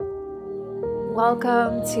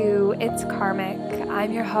Welcome to It's Karmic.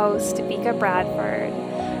 I'm your host, Vika Bradford.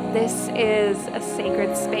 This is a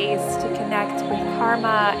sacred space to connect with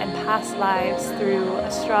karma and past lives through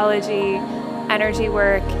astrology, energy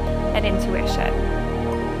work, and intuition.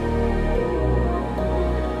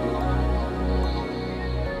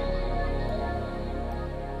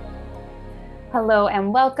 Hello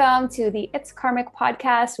and welcome to the It's Karmic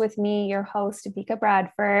podcast with me, your host, Vika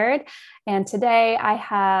Bradford. And today I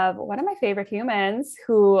have one of my favorite humans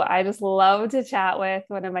who I just love to chat with,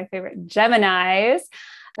 one of my favorite Geminis,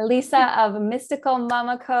 Lisa of Mystical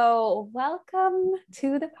Mama Co. Welcome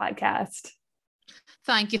to the podcast.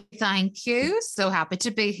 Thank you. Thank you. So happy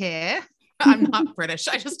to be here. I'm not British.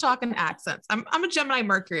 I just talk in accents. I'm a Gemini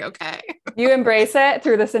Mercury. Okay. You embrace it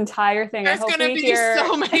through this entire thing. There's going to be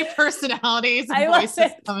so many personalities and voices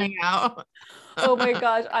coming out. Oh my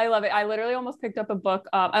gosh. I love it. I literally almost picked up a book.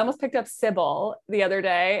 I almost picked up Sybil the other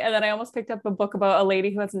day. And then I almost picked up a book about a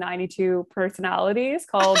lady who has 92 personalities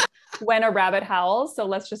called When a Rabbit Howls. So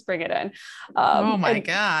let's just bring it in. Oh my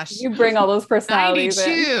gosh. You bring all those personalities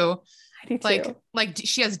 92. in. 92. Like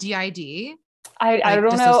she has DID. I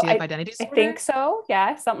don't know. I think so.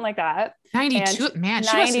 Yeah. Something like that. 92. And man,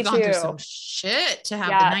 she must have gone through some shit to have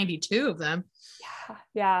the 92 of them.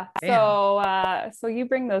 Yeah. Damn. So you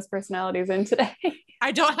bring those personalities in today.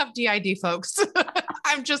 I don't have DID, folks.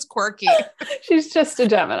 I'm just quirky. She's just a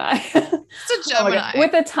Gemini. It's a Gemini.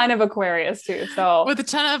 With a ton of Aquarius too. So with a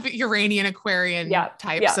ton of Uranian Aquarian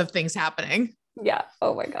types of things happening. Yeah.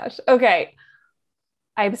 Oh my gosh. Okay.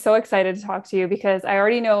 I'm so excited to talk to you because I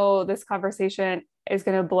already know this conversation is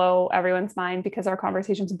going to blow everyone's mind because our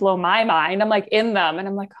conversations blow my mind. I'm like in them and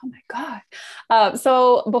I'm like, oh my God.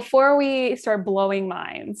 So before we start blowing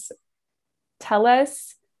minds, tell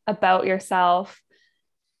us about yourself,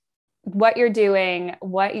 what you're doing,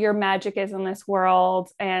 what your magic is in this world,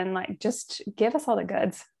 and like, just give us all the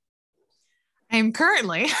goods. I am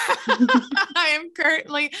currently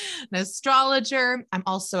an astrologer. I'm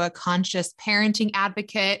also a conscious parenting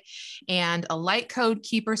advocate and a light code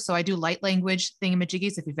keeper. So I do light language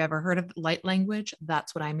thingamajiggies. If you've ever heard of light language,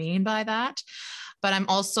 that's what I mean by that. But I'm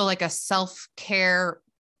also like a self-care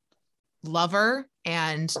lover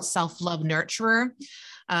and self-love nurturer.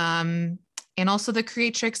 And also the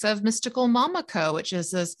creatrix of Mystical Mama Co., which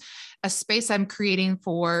is a space I'm creating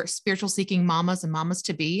for spiritual seeking mamas and mamas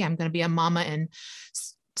to be. I'm going to be a mama in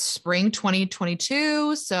spring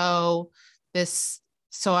 2022.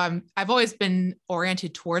 I've always been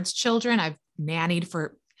oriented towards children. I've nannied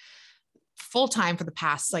for full time for the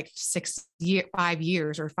past like 5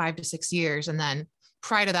 years or 5 to 6 years. And then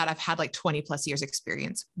prior to that, I've had like 20 plus years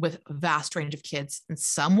experience with a vast range of kids in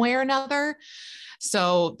some way or another.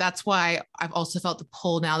 So that's why I've also felt the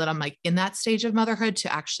pull now that I'm like in that stage of motherhood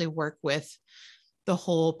to actually work with the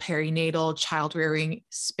whole perinatal child rearing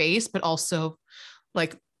space, but also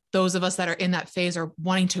like those of us that are in that phase are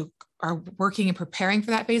working and preparing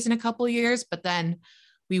for that phase in a couple of years, but then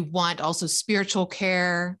we want also spiritual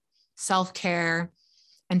care, self-care,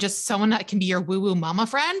 and just someone that can be your woo-woo mama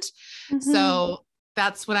friend. Mm-hmm. So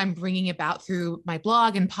that's what I'm bringing about through my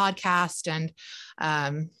blog and podcast and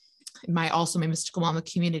my Mystical Mama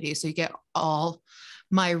community. So you get all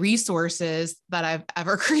my resources that I've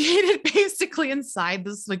ever created basically inside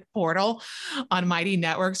this like portal on Mighty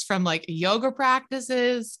Networks, from like yoga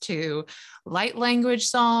practices to light language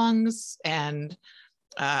songs and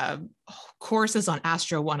courses on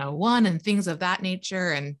Astro 101 and things of that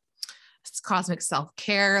nature. And it's cosmic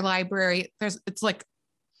self-care library. It's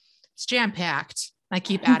jam-packed. I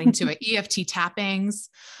keep adding to it. EFT tappings.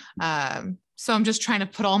 So I'm just trying to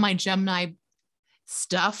put all my Gemini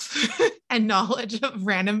stuff and knowledge of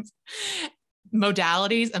random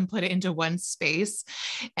modalities and put it into one space.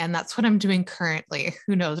 And that's what I'm doing currently.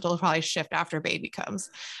 Who knows? It'll probably shift after baby comes.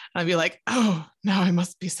 And I'll be like, oh, now I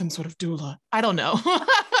must be some sort of doula. I don't know.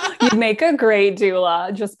 You'd make a great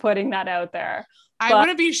doula, just putting that out there. I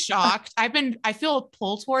wouldn't be shocked. I feel a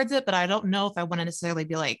pull towards it, but I don't know if I want to necessarily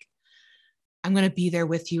be like, I'm going to be there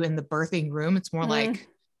with you in the birthing room. It's more like,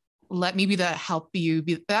 let me be the help you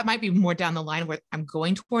be. That might be more down the line where I'm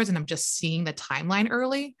going towards, and I'm just seeing the timeline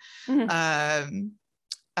early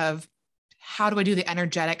of how do I do the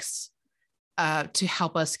energetics to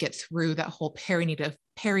help us get through that whole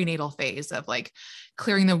perinatal phase of like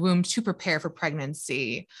clearing the womb to prepare for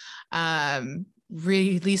pregnancy,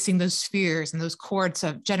 releasing those fears and those cords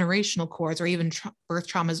of generational cords or even birth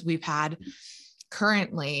traumas we've had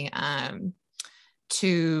currently,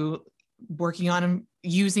 to working on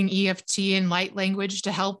using EFT and light language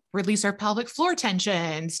to help release our pelvic floor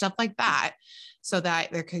tension, stuff like that, so that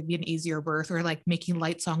there could be an easier birth, or like making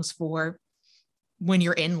light songs for when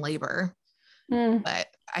you're in labor. Mm. But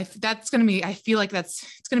I feel like it's going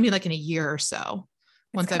to be like in a year or so.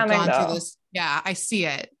 It's Once I've coming gone through though. this. Yeah, I see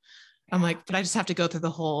it. I'm like, but I just have to go through the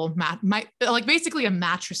whole like basically a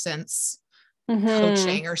matrescence Mm-hmm.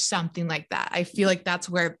 coaching or something like that. I feel like that's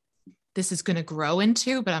where this is going to grow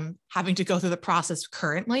into, but I'm having to go through the process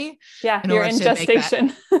currently Yeah, in you're order in to make that.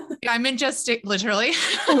 gestation, I'm in just literally,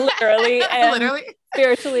 literally and literally,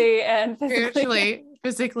 spiritually and physically. spiritually,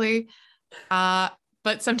 physically. Uh,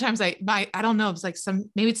 but sometimes I don't know. It's like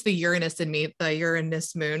maybe it's the Uranus in me, the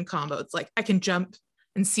Uranus moon combo. It's like I can jump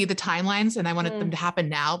and see the timelines and I wanted them Mm. to happen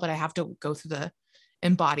now, but I have to go through the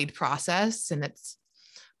embodied process and it's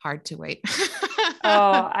hard to wait.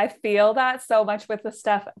 Oh, I feel that so much with the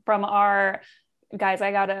stuff from our guys.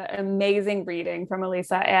 I got an amazing reading from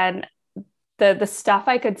Elisa, and the stuff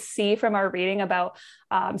I could see from our reading about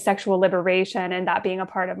sexual liberation and that being a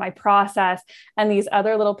part of my process, and these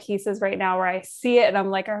other little pieces right now where I see it and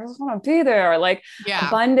I'm like, I just want to be there. Like Yeah.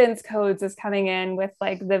 abundance codes is coming in with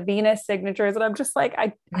like the Venus signatures, and I'm just like,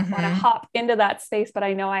 I want to Mm-hmm. hop into that space, but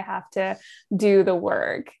I know I have to do the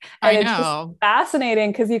work. I And it's just know.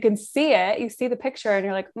 fascinating because you can see it, you see the picture, and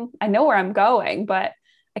you're like, I know where I'm going, but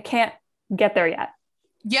I can't get there yet.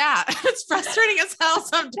 Yeah. It's frustrating as hell It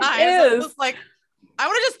sometimes. I'm is. just like, I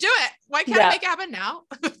want to just do it. Why can't I Yeah. make it happen now?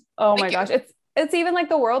 Oh my Thank you. gosh. It's even like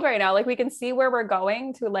the world right now. Like we can see where we're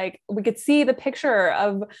going to, like we could see the picture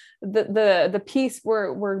of the piece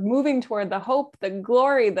we're moving toward, the hope, the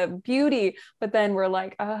glory, the beauty. But then we're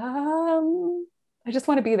like, I just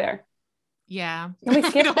want to be there. Yeah. Can we I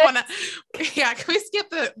skip don't this? want to. Yeah. Can we skip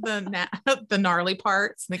the gnarly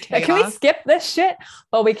parts and the Yeah, can we chaos? skip this shit?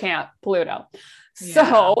 Well, we can't. Pluto.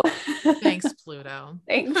 Yeah. So Thanks, Pluto.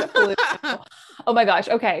 thanks, Pluto. Oh my gosh.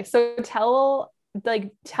 Okay. So tell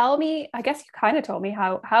me, I guess you kind of told me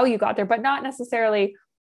how you got there, but not necessarily.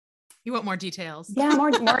 You want more details? Yeah,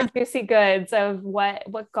 more juicy goods of what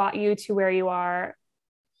got you to where you are.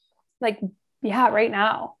 Like, yeah, right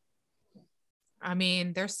now. I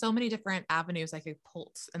mean, there's so many different avenues I could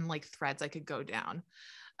pull and like threads I could go down.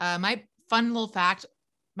 My fun little fact,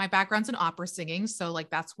 my background's in opera singing. So like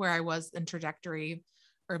that's where I was in trajectory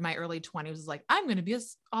or my early 20s was like, I'm going to be an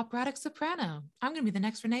operatic soprano. I'm going to be the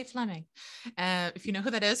next Renee Fleming. If you know who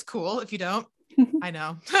that is, cool. If you don't, I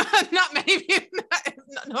know not many,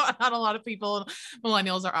 not a lot of people,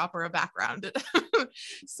 millennials are opera background.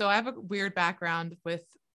 So I have a weird background with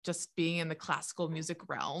just being in the classical music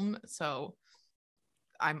realm. So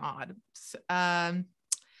I'm odd.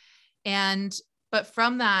 And but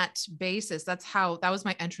from that basis, that was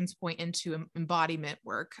my entrance point into embodiment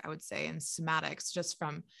work, I would say, and somatics, just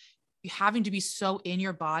from having to be so in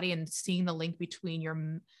your body and seeing the link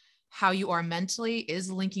between how you are mentally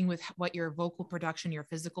is linking with what your vocal production, your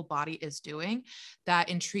physical body is doing. That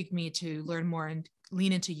intrigued me to learn more and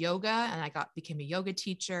lean into yoga. And I became a yoga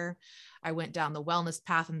teacher. I went down the wellness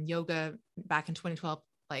path in yoga back in 2012,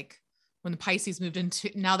 like when the Pisces moved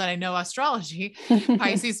into, now that I know astrology,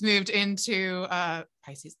 Pisces moved into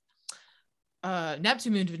Pisces.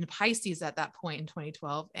 Neptune moved into Pisces at that point in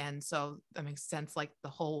 2012. And so that makes sense. Like the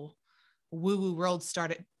whole woo-woo world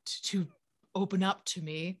started to open up to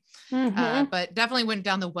me. Mm-hmm. But definitely went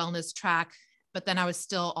down the wellness track. But then I was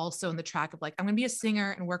still also in the track of like, I'm going to be a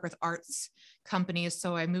singer and work with arts companies.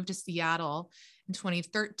 So I moved to Seattle in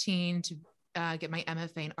 2013 to get my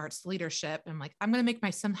MFA in arts leadership. And I'm like, I'm going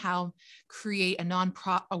to somehow create a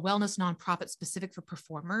wellness nonprofit specific for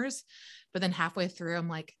performers. But then halfway through, I'm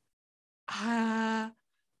like, I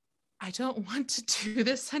don't want to do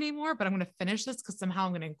this anymore, but I'm going to finish this because somehow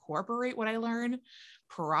I'm going to incorporate what I learn.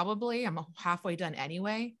 Probably I'm halfway done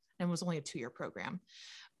anyway. And it was only a 2-year program,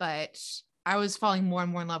 but I was falling more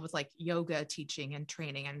and more in love with like yoga teaching and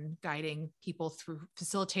training and guiding people through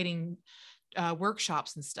facilitating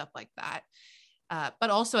workshops and stuff like that. But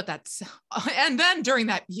also at that, and then during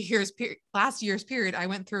that last year's period, I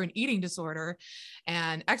went through an eating disorder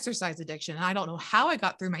and exercise addiction. And I don't know how I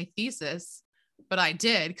got through my thesis, but I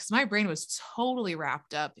did because my brain was totally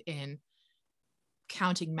wrapped up in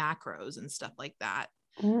counting macros and stuff like that.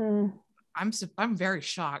 Mm. I'm very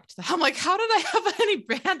shocked. I'm like, how did I have any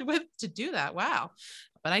bandwidth to do that? Wow.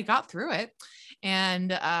 But I got through it. And,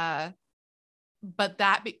 but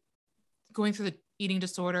going through the eating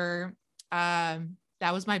disorder, that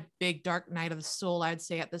was my big dark night of the soul, I'd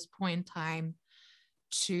say at this point in time,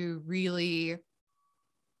 to really,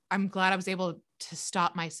 I'm glad I was able to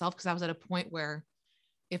stop myself because I was at a point where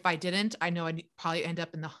if I didn't, I know I'd probably end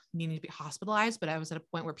up needing to be hospitalized, but I was at a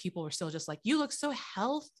point where people were still just like, you look so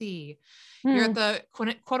healthy. You're at the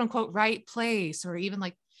quote unquote right place, or even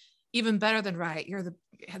like, even better than right. You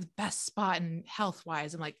have the best spot in health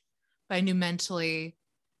wise. I'm like, but I knew mentally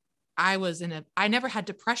I never had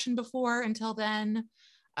depression before until then.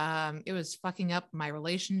 It was fucking up my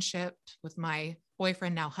relationship with my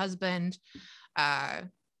boyfriend, now husband. I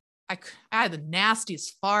had the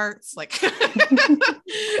nastiest farts, like, because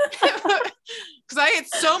I ate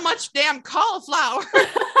so much damn cauliflower.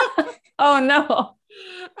 Oh no.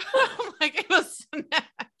 Like it was,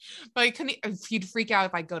 but I couldn't. You'd freak out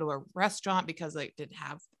if I go to a restaurant because I didn't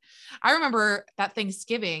have. I remember that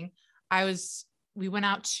Thanksgiving, we went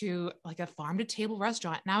out to like a farm to table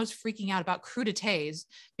restaurant, and I was freaking out about crudités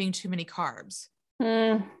being too many carbs.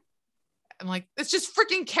 Mm. I'm like, it's just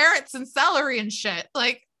freaking carrots and celery and shit.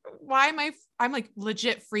 Like, why am I'm like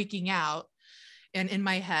legit freaking out and in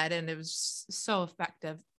my head. And it was so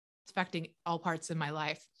effective, affecting all parts of my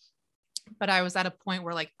life. But I was at a point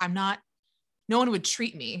where like, no one would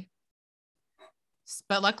treat me.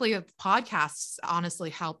 But luckily the podcasts honestly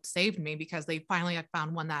helped save me, because they finally had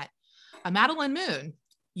found one that Madeline Moon,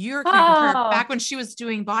 you're connected with her back when she was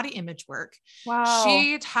doing body image work. Wow.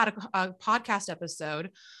 She had a podcast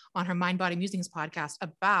episode on her Mind Body Musings podcast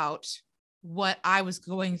about what I was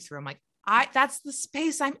going through. I'm like, that's the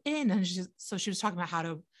space I'm in. And so she was talking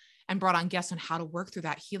about and brought on guests on how to work through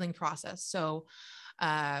that healing process. So,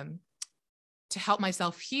 to help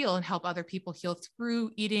myself heal and help other people heal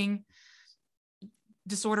through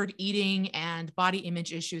disordered eating and body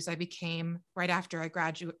image issues, I became, right after I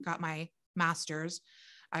got my master's,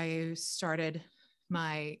 I started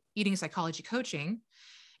my eating psychology coaching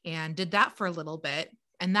and did that for a little bit.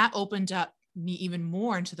 And that opened up me even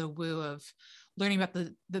more into the woo of learning about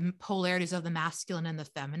the polarities of the masculine and the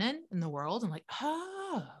feminine in the world. I'm like,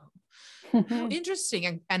 oh, how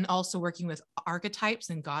interesting. And also working with archetypes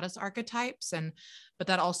and goddess archetypes. But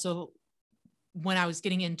that also, when I was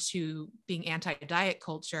getting into being anti-diet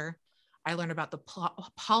culture, I learned about the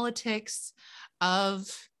politics of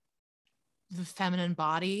the feminine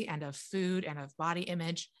body and of food and of body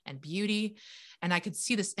image and beauty. And I could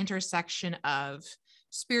see this intersection of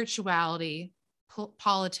spirituality,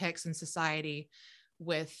 politics, and society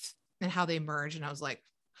and how they merge. And I was like,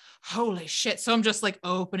 holy shit. So I'm just like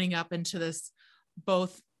opening up into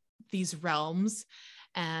both these realms.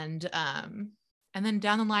 And then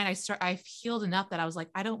down the line, I've healed enough that I was like,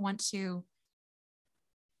 I don't want to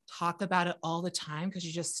talk about it all the time, because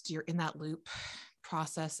you're in that loop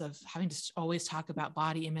process of having to always talk about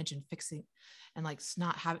body image and fixing and like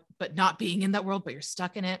not being in that world, but you're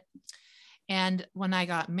stuck in it. And when I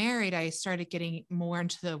got married, I started getting more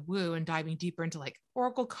into the woo and diving deeper into like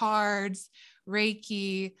oracle cards,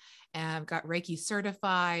 Reiki, and got Reiki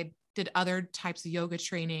certified, did other types of yoga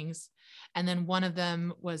trainings. And then one of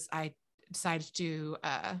them was I decided to do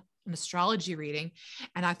an astrology reading.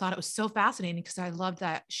 And I thought it was so fascinating because I loved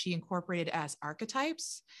that she incorporated as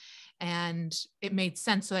archetypes, and it made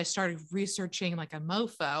sense. So I started researching like a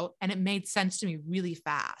mofo, and it made sense to me really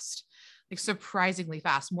fast, like surprisingly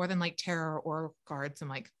fast, more than like tarot or cards. I'm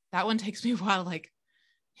like, that one takes me a while, like,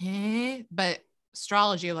 but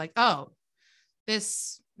astrology, like, oh,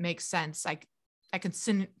 this makes sense. I could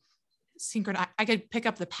synchronize, I could pick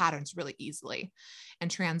up the patterns really easily and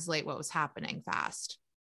translate what was happening fast.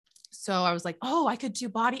 So I was like, oh, I could do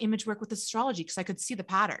body image work with astrology, because I could see the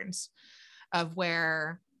patterns of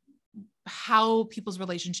how people's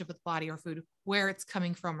relationship with body or food, where it's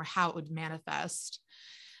coming from, or how it would manifest.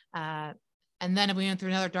 And then we went through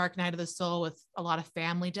another dark night of the soul with a lot of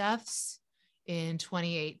family deaths in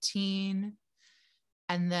 2018.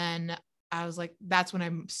 And then I was like, that's when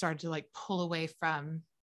I started to like pull away from,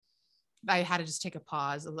 I had to just take a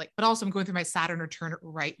pause of like, but also I'm going through my Saturn return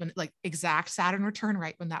right when, like, exact Saturn return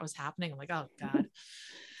right when that was happening. I'm like, oh God.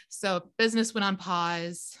 So business went on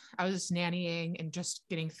pause. I was just nannying and just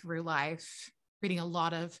getting through life, reading a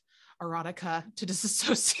lot of erotica to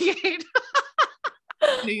disassociate.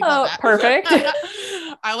 Oh, perfect.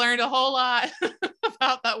 I learned a whole lot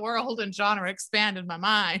about that world, and genre expanded my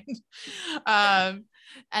mind. And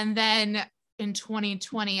then in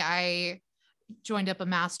 2020, I joined up a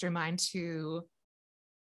mastermind to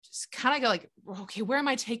just kind of go like, okay, where am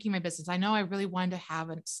I taking my business? I know I really wanted to have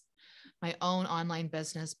my own online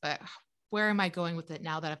business, but where am I going with it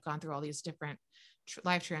now that I've gone through all these different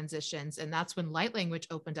life transitions? And that's when light language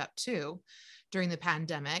opened up too during the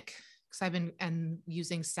pandemic, because I've been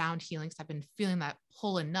using sound healings. I've been feeling that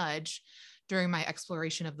pull and nudge during my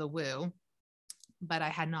exploration of the woo, but I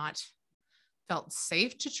had not felt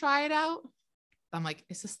safe to try it out. I'm like,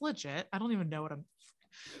 is this legit? I don't even know what I'm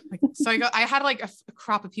like. So I had like a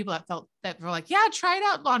crop of people that were like, yeah, try it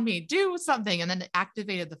out on me, do something. And then it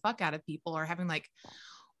activated the fuck out of people. Or having like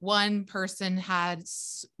one person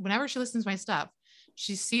whenever she listens to my stuff,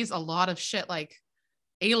 she sees a lot of shit like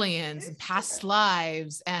aliens and past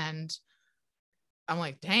lives. And I'm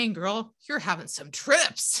like, dang girl, you're having some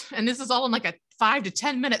trips. And this is all in like a 5 to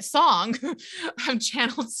 10 minute song. I'm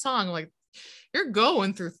channeled song. Like, you're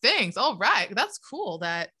going through things. All right. That's cool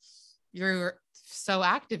that you're so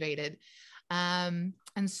activated. And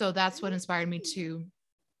so that's what inspired me to,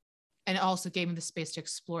 and it also gave me the space to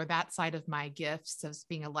explore that side of my gifts as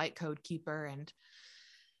being a light code keeper. And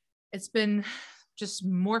it's been just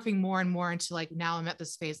morphing more and more into like, now I'm at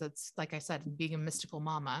this phase that's, like I said, being a mystical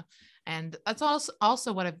mama. And that's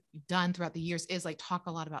also what I've done throughout the years is like talk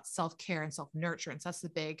a lot about self-care and self-nurturance. That's the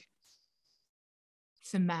big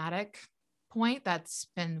thematic point that's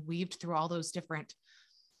been weaved through all those different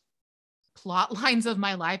plot lines of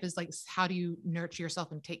my life, is like, how do you nurture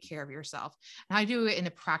yourself and take care of yourself? And I do it in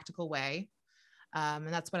a practical way. And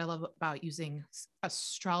that's what I love about using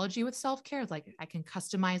astrology with self-care. Like I can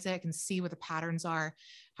customize it, I can see what the patterns are,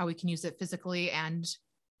 how we can use it physically and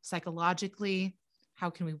psychologically. How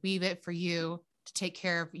can we weave it for you to take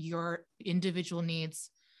care of your individual needs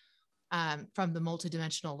from the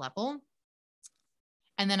multidimensional level?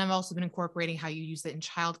 And then I've also been incorporating how you use it in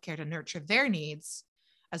childcare to nurture their needs,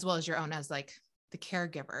 as well as your own as like the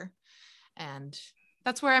caregiver. And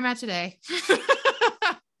that's where I'm at today.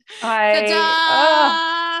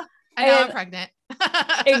 I know I'm pregnant.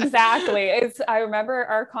 Exactly. I remember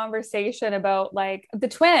our conversation about like the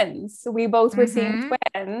twins. We both were seeing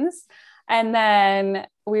twins, and then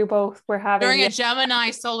we both were having during a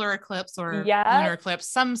Gemini solar eclipse or lunar eclipse,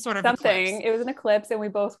 some sort of something. Eclipse. It was an eclipse, and we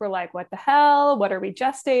both were like, "What the hell? What are we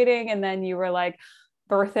gestating?" And then you were like,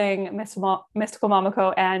 birthing Mystical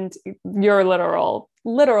Momoko and your literal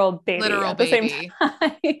baby at the same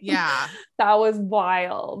time. Yeah. That was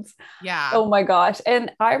wild. Yeah. Oh my gosh.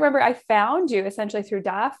 And I remember I found you essentially through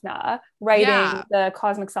Daphna writing the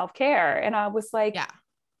Cosmic Self-Care. And I was like,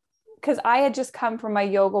 because I had just come from my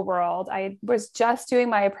yoga world. I was just doing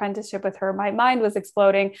my apprenticeship with her. My mind was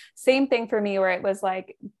exploding. Same thing for me, where it was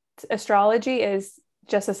like, astrology is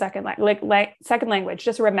just a second second language,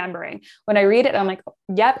 just remembering. When I read it, I'm like,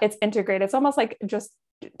 yep, it's integrated. It's almost like just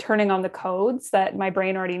turning on the codes that my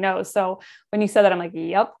brain already knows. So when you said that, I'm like,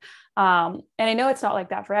 yep. And I know it's not like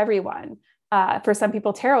that for everyone. For some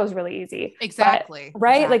people, tarot is really easy. Exactly. But,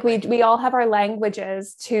 right. Exactly. Like we all have our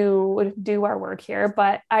languages to do our work here.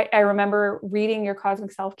 But I remember reading your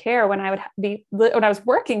Cosmic Self-Care when I was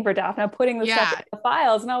working for Daphna, putting the stuff in the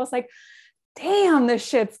files. And I was like, damn, this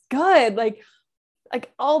shit's good. Like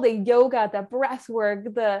all the yoga, the breath work,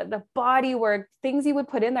 the body work, things you would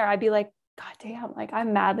put in there, I'd be like, God damn, like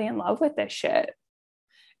I'm madly in love with this shit.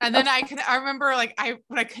 And then I remember like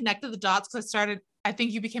when I connected the dots, because I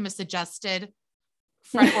think you became a suggested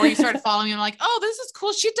friend, or you started following me. I'm like, oh, this is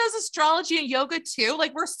cool. She does astrology and yoga too.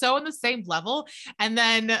 Like we're so on the same level. And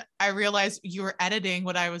then I realized you were editing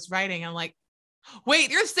what I was writing. I'm like, wait,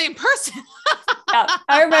 you're the same person. Yeah,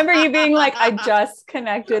 I remember you being like, I just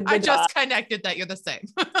connected connected that you're the same.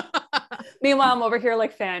 Meanwhile, I'm over here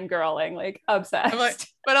like fangirling, like obsessed.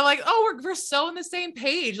 But I'm like, oh, we're so on the same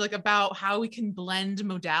page, like about how we can blend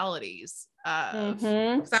modalities.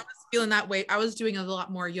 Because I was feeling that way. I was doing a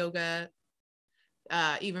lot more yoga,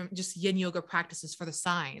 even just yin yoga practices for the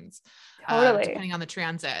signs, depending on the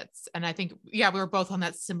transits. And I think, we were both on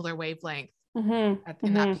that similar wavelength in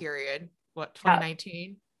that period. What,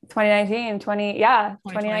 2019?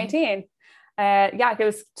 2019. It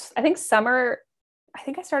was, I think summer. I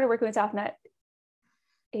think I started working with Daphna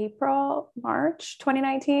April, March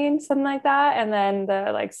 2019, something like that. And then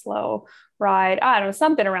the like slow ride, I don't know,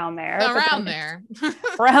 something around there. Around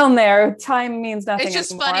there. Time means nothing. It's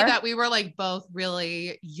just funny that we were like both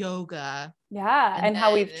really yoga. Yeah. And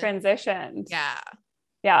how we've transitioned. Yeah.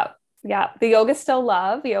 Yeah. Yeah. The yoga still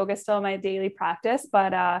my daily practice,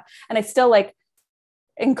 but, and I still like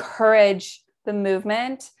encourage the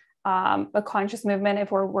movement, a conscious movement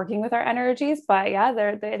if we're working with our energies. But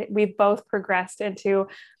we've both progressed into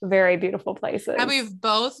very beautiful places. And we've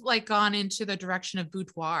both like gone into the direction of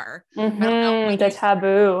boudoir. The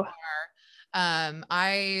taboo.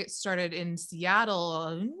 I started in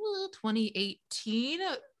Seattle 2018.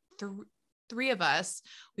 Three of us,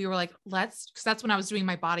 we were like, because that's when I was doing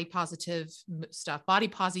my body positive stuff, body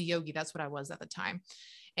posi yogi. That's what I was at the time.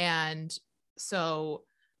 And so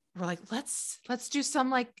we're like, let's do some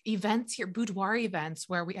like events here, boudoir events,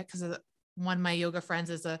 where because one of my yoga friends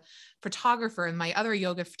is a photographer, and my other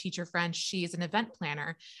yoga teacher friend, she's an event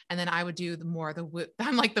planner. And then I would do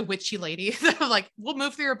I'm like the witchy lady. Like, we'll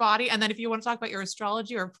move through your body, and then if you want to talk about your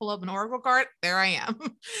astrology or pull up an oracle card, there I am.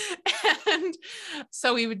 And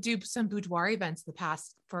so we would do some boudoir events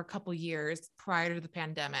for a couple years prior to the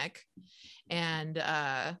pandemic. And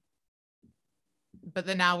but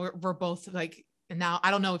then now we're both like, and now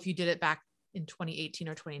I don't know if you did it back in 2018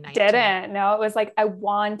 or 2019. Didn't. No, it was like I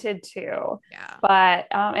wanted to. Yeah. But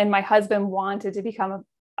and my husband wanted to become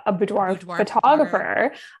a boudoir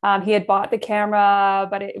photographer. He had bought the camera,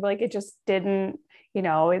 but it just didn't,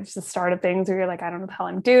 it's the start of things where you're like, I don't know what the hell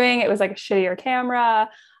I'm doing. It was like a shittier camera.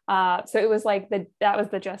 So it was like that was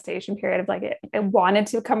the gestation period of like it wanted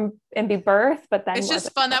to come and be birth, but then it's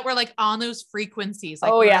just fun that we're like on those frequencies.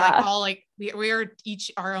 Like, like all like we are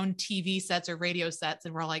each our own TV sets or radio sets,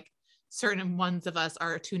 and we're like certain ones of us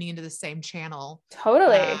are tuning into the same channel.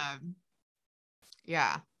 Totally.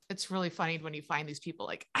 Yeah. It's really funny when you find these people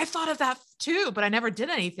like, I thought of that too, but I never did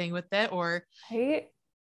anything with it, or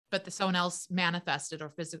but someone else manifested or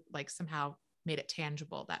physically like somehow made it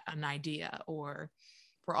tangible, that an idea, or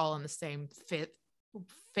we're all in the same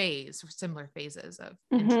phase or similar phases of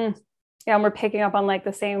interest. Yeah, and we're picking up on like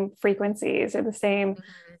the same frequencies or the same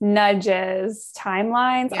nudges,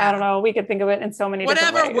 timelines. I don't know. We could think of it in so many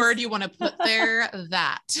different ways. Whatever word you want to put there,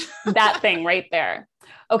 that thing right there.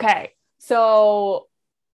 Okay. So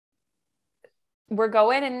we're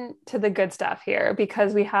going into the good stuff here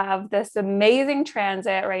because we have this amazing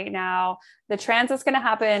transit right now. The transit's going to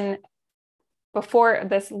happen before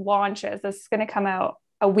this launches. This is going to come out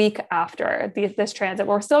a week after this transit.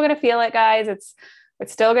 We're still going to feel it, guys. It's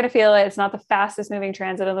still going to feel it. It's not the fastest moving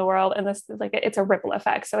transit in the world. And this is like, it's a ripple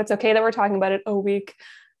effect. So it's okay that we're talking about it a week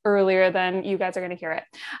earlier than you guys are going to hear it.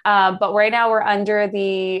 But right now we're under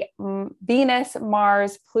the Venus,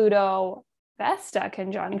 Mars, Pluto, Vesta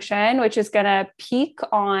conjunction, which is going to peak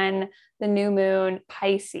on the new moon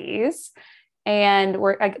Pisces. And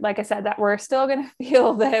we're, like I said, that we're still going to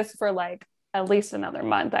feel this for like at least another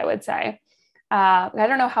month, I would say. I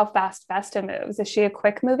don't know how fast Vesta moves. Is she a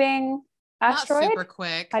quick moving asteroid? Not super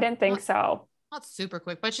quick. I didn't think so. Not super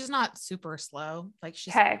quick, but she's not super slow. Like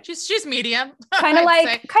she's medium. Kind of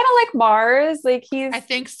like Mars. Like I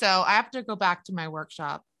think so. I have to go back to my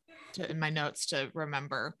workshop in my notes to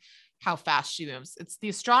remember how fast she moves. It's the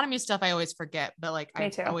astronomy stuff I always forget, but like I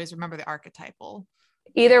always remember the archetypal.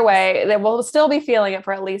 Either way, that we'll still be feeling it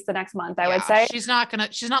for at least the next month, I would say. She's not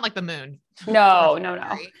like the moon. No.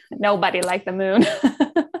 Nobody like the moon.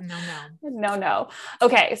 No.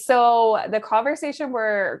 Okay. So the conversation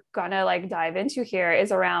we're gonna like dive into here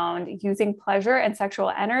is around using pleasure and sexual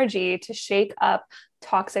energy to shake up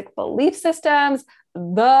toxic belief systems,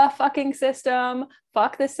 the fucking system,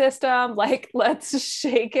 fuck the system. Like, let's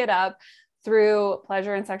shake it up through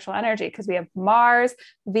pleasure and sexual energy. Cause we have Mars,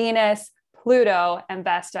 Venus, Pluto, and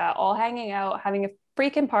Vesta all hanging out, having a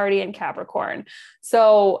freaking party in Capricorn.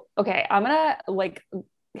 So, okay, I'm gonna like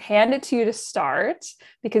hand it to you to start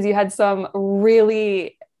because you had some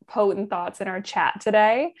really potent thoughts in our chat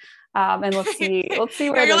today. And let's see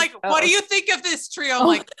where you're like, goes. What do you think of this trio?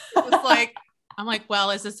 I'm like, well,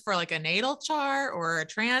 is this for like a natal chart or a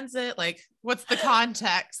transit? Like, what's the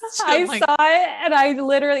context? I saw it and I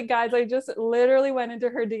just literally went into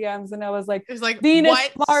her DMs and I was like, it was like Venus,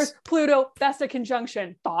 Mars, Pluto, Vesta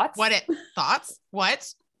conjunction. Thoughts? Thoughts?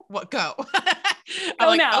 What? Go. I'm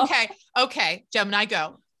like, now. Okay. Gemini,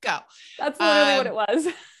 go. That's literally what it was.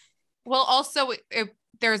 Well, also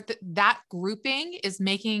there's that grouping is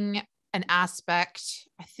making an aspect.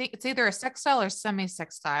 I think it's either a sextile or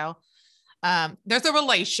semi-sextile. There's a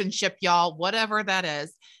relationship, y'all, whatever that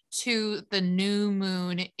is, to the new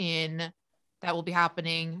moon that will be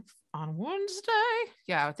happening on Wednesday.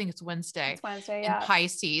 Yeah, I think it's Wednesday. It's Wednesday, in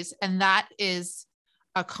Pisces, and that is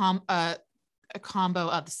a combo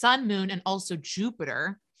of the sun, moon, and also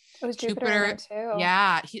Jupiter. It was Jupiter too.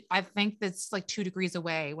 Yeah, I think that's like 2 degrees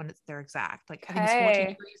away when they're exact. Like I think it's 14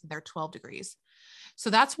 degrees and they're 12 degrees. So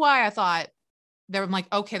that's why I thought. I'm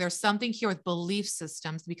like, okay, there's something here with belief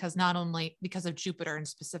systems because not only because of Jupiter and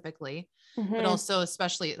specifically, but also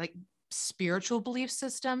especially like spiritual belief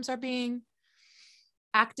systems are being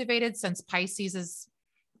activated since Pisces is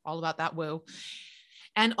all about that woo.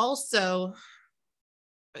 And also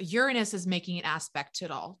Uranus is making an aspect to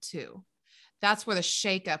it all too. That's where the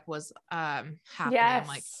shakeup was happening.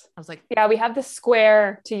 Yes. I was like, yeah, we have the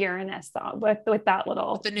square to Uranus though, with that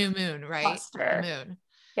little with the new moon, right? The moon.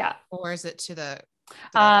 Yeah. Or is it to the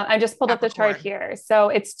I just pulled up the chart here. So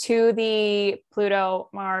it's to the Pluto,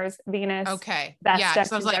 Mars, Venus. Okay. Vesta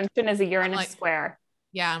conjunction is a Uranus square.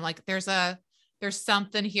 Yeah. I'm like, there's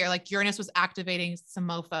something here. Like Uranus was activating some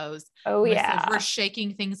mofos. Oh yeah. We're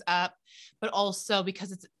shaking things up, but also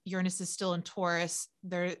because Uranus is still in Taurus,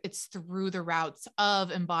 it's through the routes of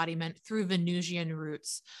embodiment, through Venusian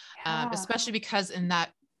roots, especially because in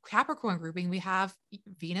that Capricorn grouping, we have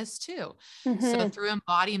Venus too. So through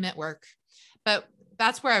embodiment work, but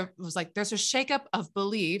that's where I was like, there's a shakeup of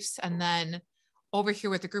beliefs. And then over here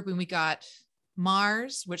with the grouping, we got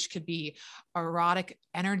Mars, which could be erotic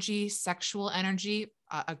energy, sexual energy,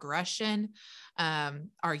 aggression,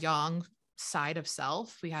 our yang side of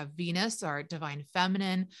self. We have Venus, our divine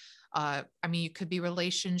feminine. I mean, it could be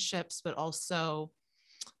relationships, but also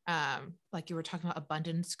like you were talking about,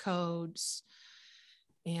 abundance codes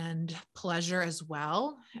and pleasure as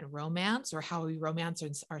well, and romance, or how we romance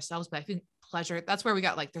ourselves. But I think pleasure, that's where we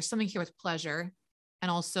got like, there's something here with pleasure.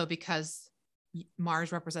 And also because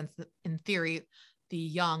Mars represents, in theory, the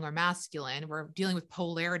yang or masculine, we're dealing with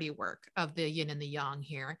polarity work of the yin and the yang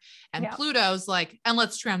here. And Pluto's like, and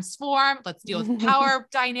let's transform, let's deal with power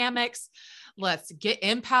dynamics, let's get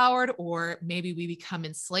empowered, or maybe we become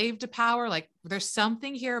enslaved to power. Like there's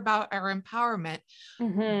something here about our empowerment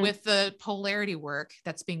with the polarity work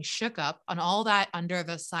that's being shook up, and all that under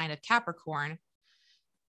the sign of Capricorn,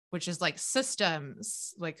 which is like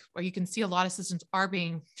systems, like where you can see a lot of systems are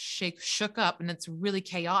being shook up, and it's really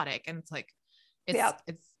chaotic. And it's like, it's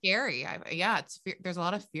scary. There's a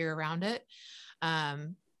lot of fear around it.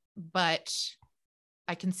 But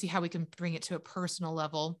I can see how we can bring it to a personal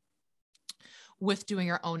level with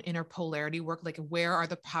doing our own inner polarity work. Like, where are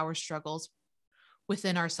the power struggles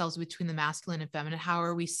within ourselves between the masculine and feminine? How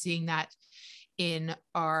are we seeing that in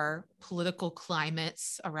our political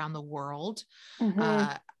climates around the world?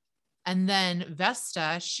 And then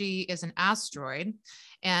Vesta, she is an asteroid,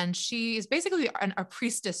 and she is basically a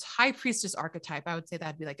priestess, high priestess archetype. I would say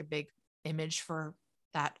that'd be like a big image for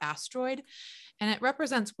that asteroid. And it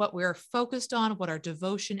represents what we're focused on, what our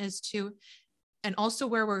devotion is to, and also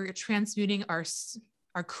where we're transmuting our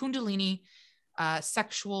Kundalini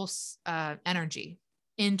sexual energy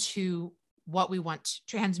into what we want,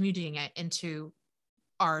 transmuting it into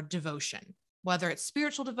our devotion, whether it's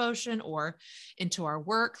spiritual devotion or into our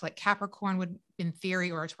work, like Capricorn would, in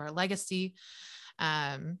theory, or to our legacy.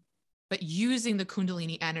 But using the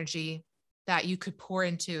Kundalini energy that you could pour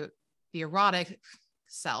into the erotic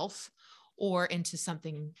self or into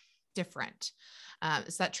something different.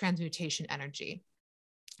 It's that transmutation energy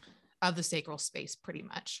of the sacral space, pretty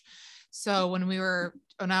much. So when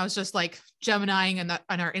I was just like Geminiing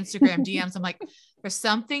on our Instagram DMs, I'm like, there's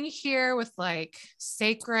something here with like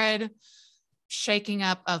sacred shaking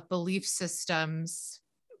up of belief systems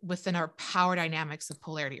within our power dynamics of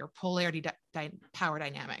polarity, or polarity power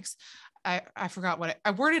dynamics. I forgot what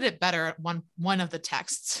I worded it better at one of the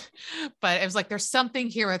texts, but it was like, there's something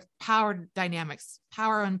here with power dynamics,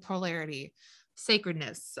 power and polarity,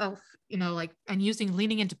 sacredness of, like, and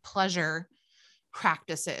leaning into pleasure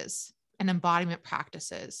practices and embodiment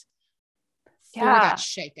practices for that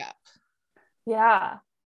shakeup. Yeah.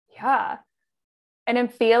 And I'm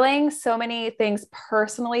feeling so many things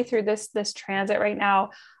personally through this transit right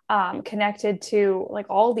now, connected to like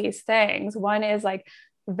all these things. One is like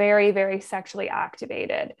very, very sexually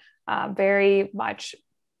activated, very much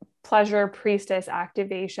pleasure priestess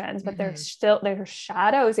activations, but there's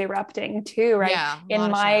shadows erupting too, right? Yeah,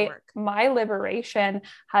 in my liberation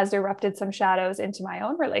has erupted some shadows into my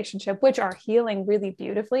own relationship, which are healing really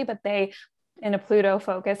beautifully, but they, in a Pluto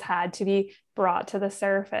focus, had to be brought to the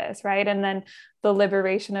surface, right? And then the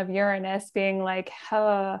liberation of Uranus being like,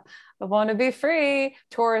 I want to be free.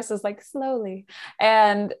 Taurus is like, slowly.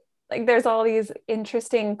 And like, there's all these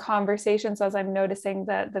interesting conversations as I'm noticing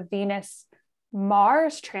the Venus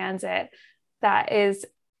Mars transit that is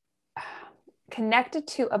connected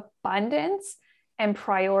to abundance and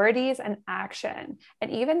priorities and action,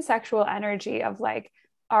 and even sexual energy of like,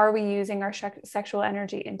 are we using our sexual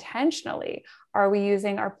energy intentionally? Are we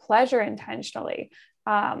using our pleasure intentionally?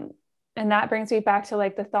 And that brings me back to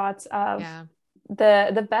like the thoughts of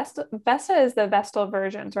the Vesta is the Vestal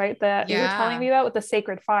virgins, right? You were telling me about with the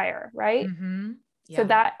sacred fire, right? So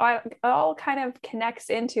that all kind of connects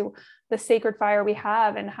into the sacred fire we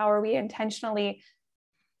have, and how are we intentionally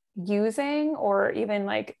using or even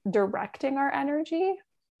like directing our energy.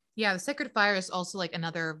 Yeah, the sacred fire is also like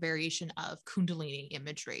another variation of Kundalini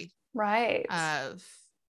imagery, right?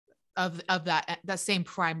 Of that same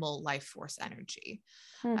primal life force energy.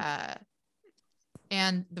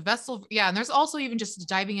 And the Vestal, and there's also even just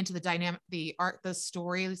diving into the dynamic, the art, the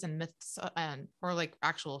stories and myths, or like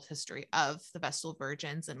actual history of the Vestal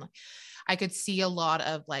virgins. And like, I could see a lot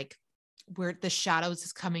of like where the shadows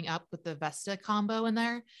is coming up with the Vesta combo in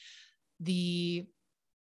there.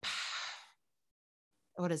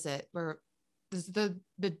 What is it? Where there's the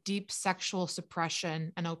deep sexual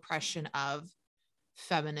suppression and oppression of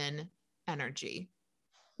feminine energy.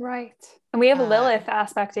 Right. And we have Lilith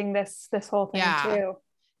aspecting this whole thing too.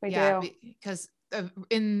 We do. Because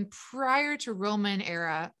in prior to Roman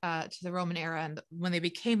era, and when they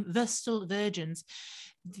became Vestal virgins,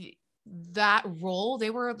 that role, they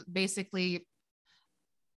were basically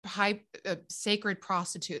sacred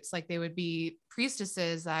prostitutes. Like they would be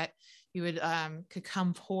priestesses that you would could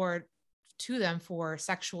come forward to them for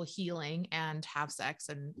sexual healing and have sex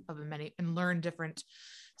and learn different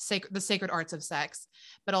the sacred arts of sex.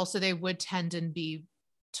 But also they would tend and be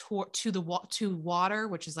to water,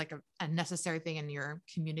 which is like a necessary thing in your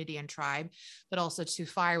community and tribe, but also to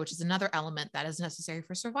fire, which is another element that is necessary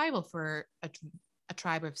for survival for a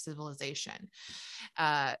tribe of civilization.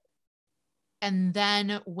 And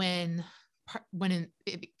then when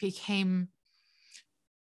it became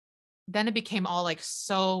all like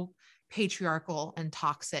so patriarchal and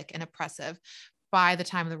toxic and oppressive by the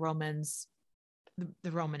time of the Romans,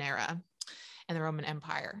 the Roman era and the Roman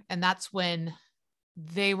Empire. And that's when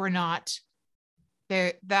they were not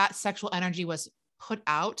there. That sexual energy was put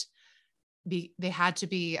out. They had to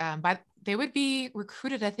be, they would be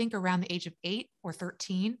recruited, I think around the age of 8 or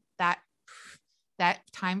 13, that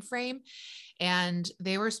time frame. And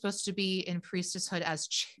they were supposed to be in priestesshood as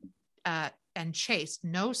and chaste,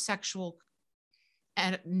 no sexual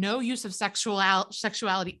and no use of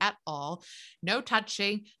sexuality at all, no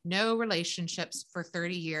touching, no relationships for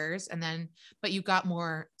 30 years. And then, but you got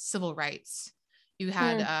more civil rights. You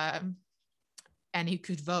had, and you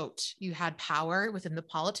could vote. You had power within the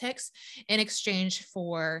politics in exchange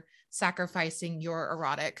for sacrificing your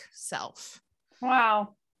erotic self.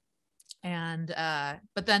 Wow. And,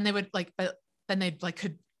 but then they would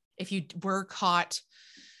could, if you were caught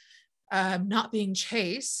not being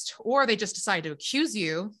chaste, or they just decided to accuse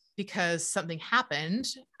you because something happened,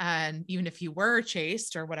 and even if you were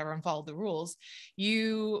chaste or whatever and followed the rules,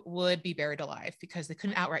 you would be buried alive because they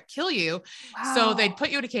couldn't outright kill you. Wow. So they'd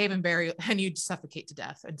put you in a cave and bury you, and you'd suffocate to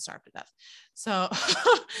death and starve to death. So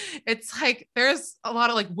it's like there's a lot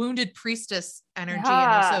of like wounded priestess energy, and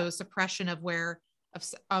also suppression of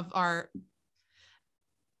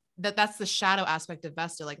that's the shadow aspect of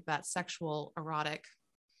Vesta, like that sexual erotic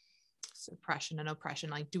suppression and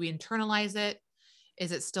oppression. Like, do we internalize it?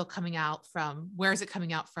 Is it still coming out from, where is it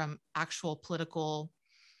coming out from? Actual political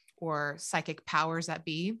or psychic powers that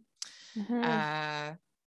be? Mm-hmm.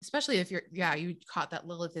 Especially if you caught that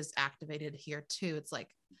Lilith is activated here too. It's like,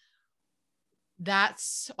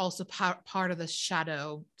 that's also part of the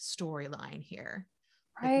shadow storyline here.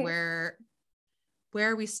 Right. Like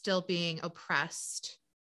where are we still being oppressed?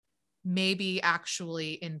 Maybe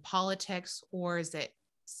actually in politics, or is it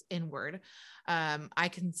inward? I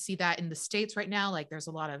can see that in the States right now. Like there's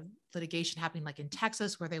a lot of litigation happening, like in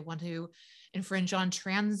Texas, where they want to infringe on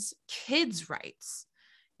trans kids' rights,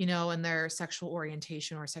 and their sexual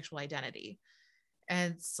orientation or sexual identity.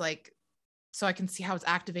 And it's like, so I can see how it's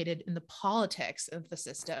activated in the politics of the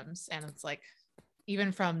systems. And it's like,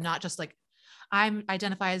 even from not just like, I'm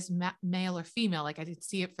identify as male or female, like I could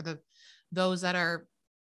see it for those that are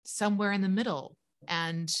somewhere in the middle.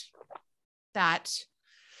 And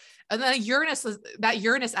then Uranus is that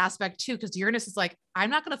Uranus aspect too, because Uranus is like, I'm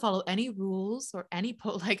not going to follow any rules or any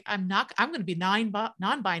I'm going to be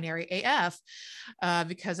non-binary AF,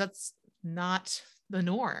 because that's not the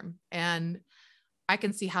norm. And I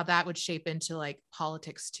can see how that would shape into like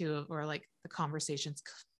politics too, or like the conversations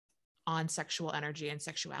on sexual energy and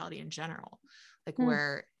sexuality in general, like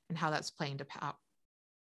where and how that's playing to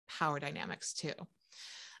power dynamics too.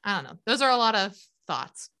 I don't know. Those are a lot of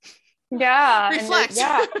thoughts. Yeah. Reflect.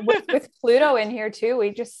 With Pluto in here too, we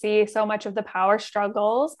just see so much of the power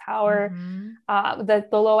struggles, the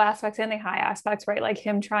low aspects and the high aspects, right? Like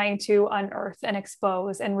him trying to unearth and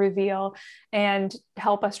expose and reveal and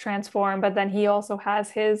help us transform. But then he also has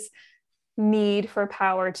his need for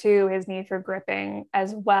power too, his need for gripping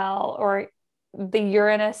as well, or the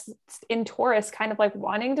Uranus in Taurus kind of like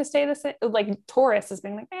wanting to stay the same. Like Taurus is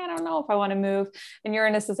being like, I don't know if I want to move. And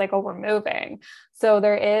Uranus is like, oh, we're moving. So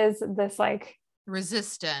there is this like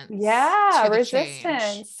resistance. Yeah.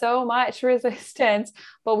 Resistance, so much resistance,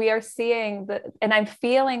 but we are seeing and I'm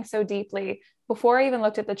feeling so deeply. Before I even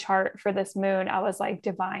looked at the chart for this moon, I was like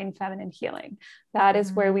divine feminine healing. That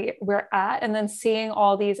is where we're at. And then seeing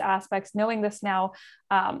all these aspects, knowing this now,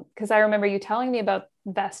 because I remember you telling me about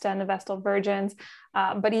Vesta and the Vestal Virgins,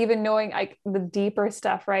 but even knowing like the deeper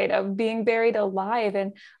stuff, right, of being buried alive,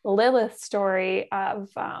 and Lilith's story of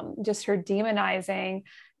just her demonizing,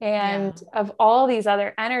 and of all these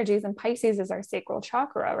other energies. And Pisces is our sacral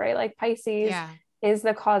chakra, right? Like Pisces is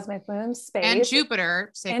the cosmic moon space, and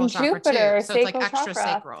Jupiter sacral chakra too. So it's like extra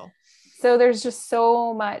sacral. So there's just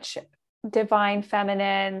so much divine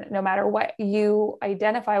feminine. No matter what you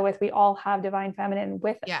identify with, we all have divine feminine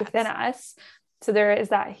within us. So there is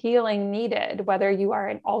that healing needed, whether you are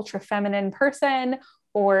an ultra feminine person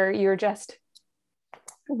or you're just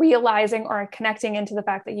realizing or connecting into the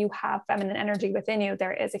fact that you have feminine energy within you,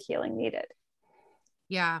 there is a healing needed.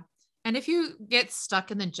 Yeah. And if you get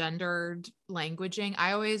stuck in the gendered languaging,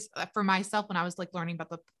 I always, for myself, when I was like learning about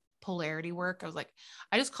the polarity work, I was like,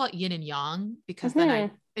 I just call it yin and yang, because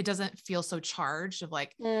then it doesn't feel so charged of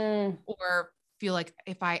like, or feel like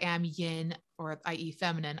if I am yin, or i.e.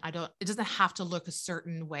 feminine, it doesn't have to look a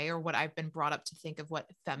certain way, or what I've been brought up to think of what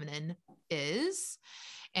feminine is.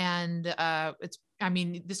 And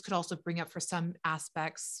this could also bring up for some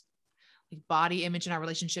aspects, like body image in our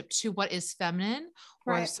relationship to what is feminine,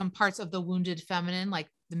 or some parts of the wounded feminine, like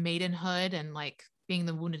the maidenhood and like being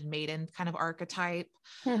the wounded maiden kind of archetype.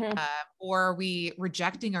 Or are we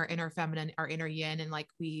rejecting our inner feminine, our inner yin, and like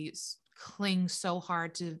we cling so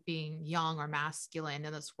hard to being young or masculine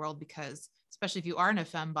in this world, because especially if you are in a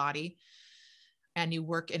femme body and you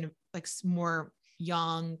work in like more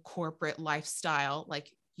young corporate lifestyle,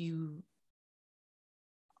 like you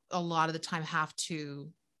a lot of the time have to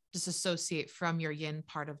disassociate from your yin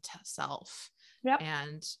part of self.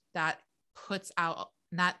 And that puts out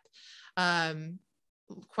that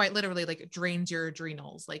quite literally like it drains your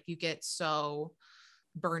adrenals. Like you get so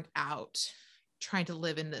burnt out trying to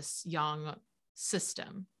live in this young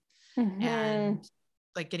system, and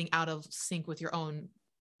like getting out of sync with your own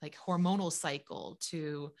like hormonal cycle,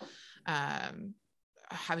 to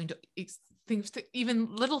having to things,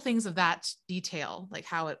 even little things of that detail, like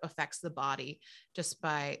how it affects the body just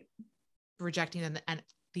by rejecting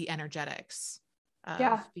the energetics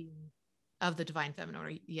of the divine feminine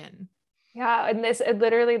or yin. Yeah. And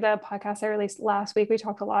literally the podcast I released last week, we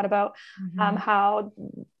talked a lot about how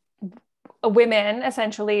women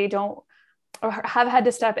essentially don't, or have had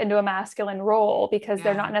to step into a masculine role because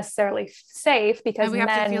they're not necessarily safe, because and we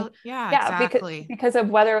have to feel, exactly. because of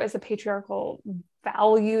whether it was the patriarchal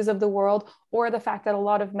values of the world, or the fact that a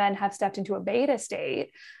lot of men have stepped into a beta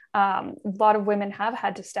state. A lot of women have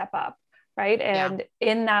had to step up, right? And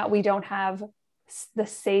in that, we don't have the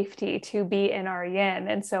safety to be in our yin.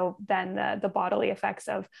 And so then the bodily effects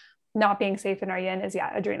of not being safe in our yin is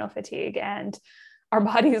adrenal fatigue, and our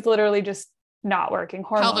bodies literally just not working,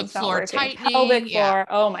 hormones not working, pelvic floor.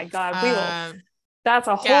 Oh my God. That's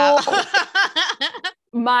a whole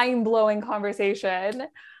mind-blowing conversation.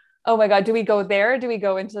 Oh my God. Do we go there? Do we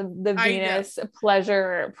go into the Venus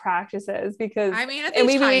pleasure practices? Because I think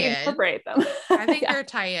we incorporate them. I think they're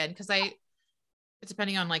tie in, because it's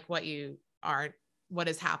depending on like what you are, what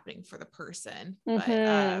is happening for the person. But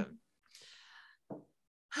I'm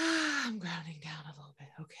grounding down a little bit.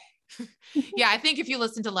 Okay. I think if you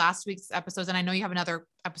listen to last week's episodes, and I know you have another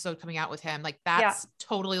episode coming out with him, like that's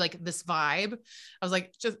totally like this vibe. I was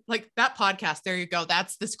like, just like that podcast, there you go.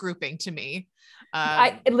 That's this grouping to me.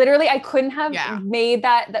 I couldn't have made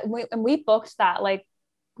that we booked that like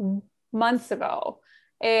months ago.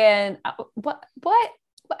 And what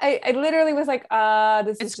I literally was like,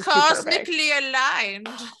 this is cosmically aligned.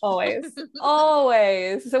 Always.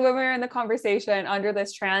 So when we were in the conversation under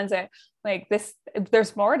this transit, like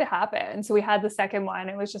there's more to happen. So we had the second one.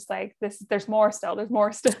 It was just like there's more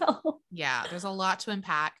still. Yeah, there's a lot to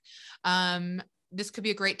unpack. This could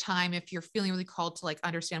be a great time if you're feeling really called to like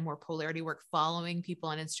understand more polarity work, following people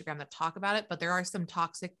on Instagram that talk about it. But there are some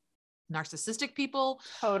toxic, narcissistic people.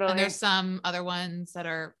 Totally. And there's some other ones that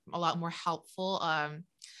are a lot more helpful.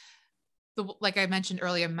 Like I mentioned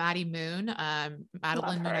earlier, Maddie Moon,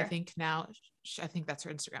 Madeline Moon, I think now, I think that's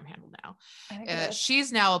her Instagram handle now.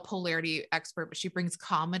 She's now a polarity expert, but she brings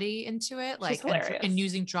comedy into it, like and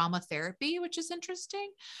using drama therapy, which is interesting.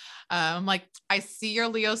 I'm like, I see your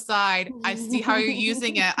Leo side. I see how you're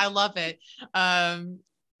using it. I love it.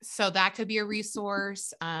 So that could be a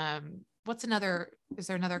resource. Is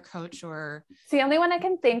there another coach or? It's the only one I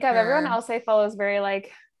can think of. Everyone else I follow is very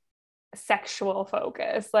like sexual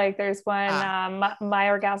focus. Like there's one My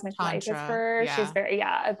Orgasmic Tantra, Life is her. She's very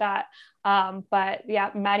that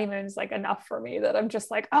but Maddie Moon's like enough for me that I'm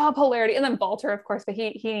just like, oh, polarity. And then Walter, of course, but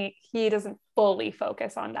he doesn't fully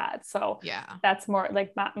focus on that. So that's more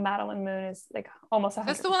like Madeline Moon is like almost 100%.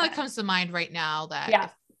 That's the one that comes to mind right now,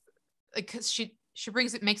 that because she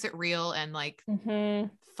brings it, makes it real and like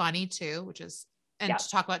funny too, which is, and to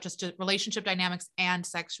talk about just relationship dynamics and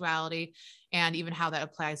sexuality, and even how that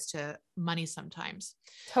applies to money sometimes.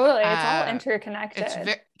 Totally. It's all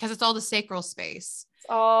interconnected. Because it's all the sacral space. It's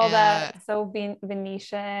all that. So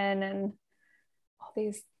Venetian and all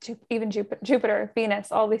these, even Jupiter,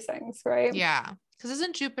 Venus, all these things, right? Yeah. Because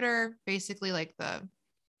isn't Jupiter basically like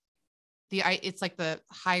it's like the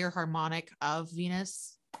higher harmonic of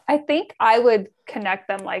Venus? I think I would connect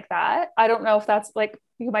them like that. I don't know if that's like,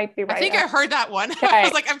 you might be right. I think I heard that one. I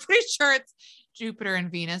was like, I'm pretty sure it's Jupiter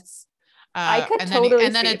and Venus. I could and totally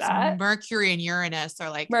then see it's that. Mercury and Uranus are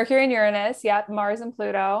like, Mercury and Uranus, yep, Mars and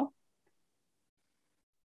Pluto.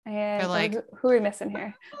 they're And like, who are we missing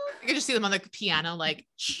here? you can just see them on the piano, like,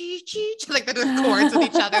 like they're doing chords with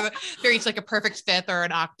each other. They're each like a perfect fifth or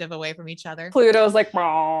an octave away from each other. Pluto's like,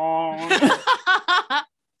 oh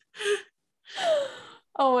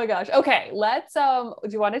my gosh. Okay, let's do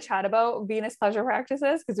you want to chat about Venus pleasure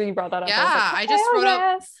practices? Because when you brought that up, Yeah, I was like, I just wrote up,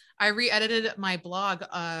 yes. I re-edited my blog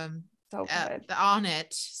So good. on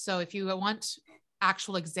it. So if you want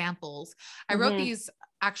actual examples, I wrote these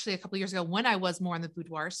actually a couple of years ago when I was more in the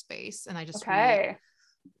boudoir space, and I just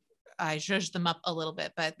I zhuzhed them up a little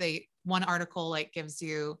bit, but one article like gives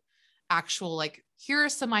you actual, like, here are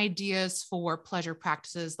some ideas for pleasure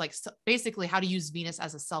practices, like basically how to use Venus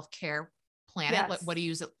as a self-care planet. Yes. What do you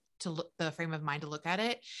use it to look, the frame of mind to look at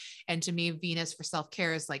it. And to me, Venus for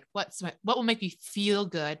self-care is like, what will make me feel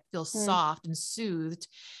good, feel soft and soothed,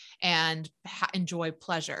 and enjoy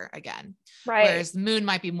pleasure again. Right. Whereas the moon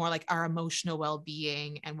might be more like our emotional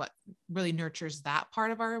well-being and what really nurtures that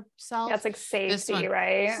part of ourselves. That's like safety,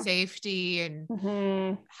 right? Safety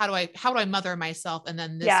and how do I mother myself? And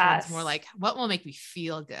then this one's more like, what will make me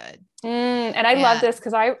feel good? And I love this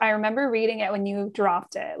because I remember reading it when you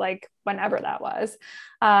dropped it, like whenever that was.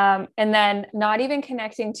 And then not even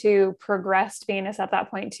connecting to progressed Venus at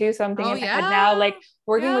that point too. So I'm thinking now, like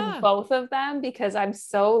working with both of them, because I'm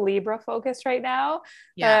so Libra focused right now.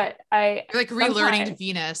 Yeah. You're like relearning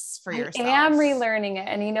Venus for yourself. I am relearning it.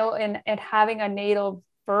 And, you know, and having a natal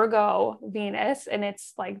Virgo Venus and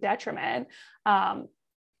its like detriment,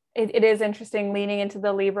 it is interesting leaning into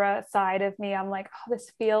the Libra side of me. I'm like, oh,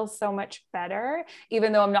 this feels so much better,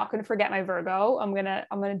 even though I'm not going to forget my Virgo. I'm going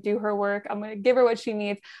to do her work. I'm going to give her what she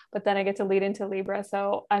needs, but then I get to lead into Libra.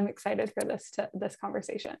 So I'm excited for this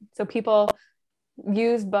conversation. So people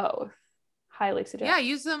use both. Highly suggest. Yeah.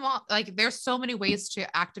 Use them all. Like there's so many ways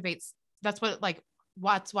to activate. That's why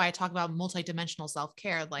I talk about multidimensional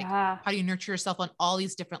self-care. Like how do you nurture yourself on all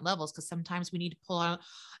these different levels? Because sometimes we need to pull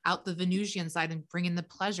out the Venusian side and bring in the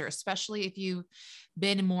pleasure, especially if you've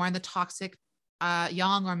been more in the toxic,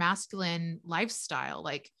 yang or masculine lifestyle.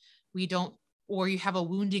 Like or you have a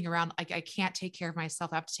wounding around, like, I can't take care of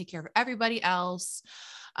myself. I have to take care of everybody else.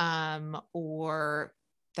 Or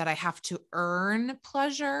that I have to earn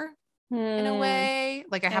pleasure in a way.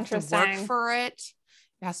 Like I have to work for it.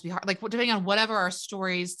 It has to be hard, like depending on whatever our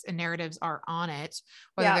stories and narratives are on it,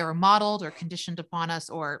 whether they were modeled or conditioned upon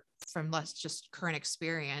us or from less just current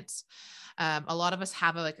experience. A lot of us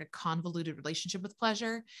have a convoluted relationship with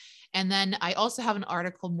pleasure. And then I also have an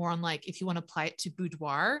article more on like, if you want to apply it to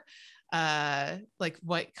boudoir, like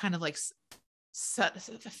what kind of like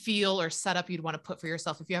feel or setup you'd want to put for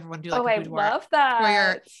yourself if you ever want to do like a boudoir. I love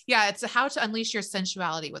that. It's how to unleash your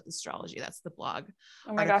sensuality with astrology. That's the blog.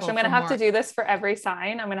 Oh my gosh, I'm gonna have to do this for every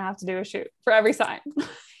sign. I'm gonna have to do a shoot for every sign.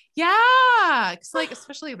 Yeah, it's like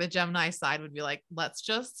especially the Gemini side would be like, let's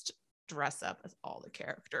just dress up as all the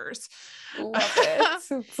characters. Love it.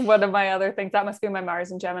 It's one of my other things. That must be my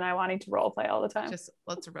Mars and Gemini wanting to role play all the time. Just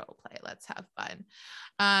let's role play. Let's have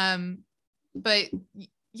fun. But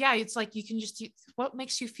yeah, it's like you can just what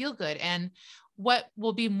makes you feel good, and what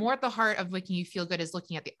will be more at the heart of making you feel good is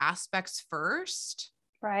looking at the aspects first,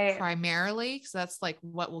 right? Primarily, because that's like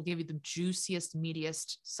what will give you the juiciest,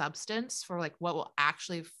 meatiest substance for like what will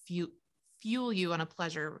actually fuel you on a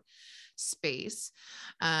pleasure space.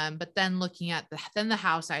 But then looking at the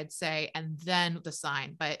house, I'd say, and then the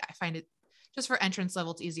sign. But I find it just for entrance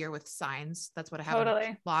level, it's easier with signs. That's what I have in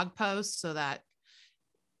a blog post, so that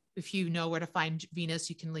if you know where to find Venus,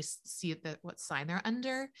 you can at least see what sign they're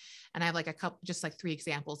under. And I have like a couple, just like 3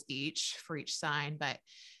 examples each for each sign, but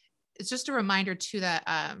it's just a reminder too, that,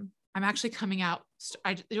 I'm actually coming out.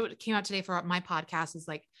 It came out today for my podcast is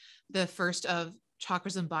like the first of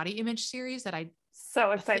Chakras and Body Image series that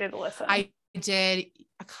so excited to listen. I did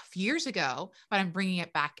a few years ago, but I'm bringing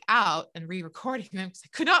it back out and re-recording them because I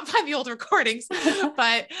could not find the old recordings,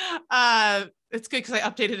 but, it's good because I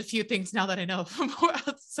updated a few things now that I know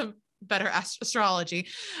some better astrology.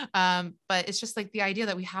 But it's just like the idea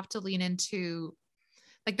that we have to lean into,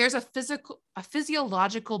 like there's a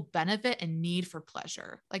physiological benefit and need for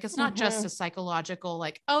pleasure. Like it's not just a psychological,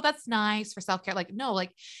 like, oh, that's nice for self-care. Like, no,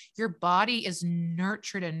 like your body is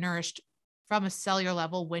nurtured and nourished from a cellular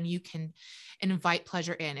level when you can invite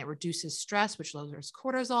pleasure in. It reduces stress, which lowers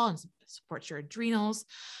cortisol and supports your adrenals,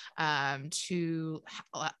 to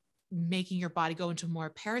making your body go into a more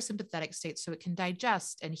parasympathetic state so it can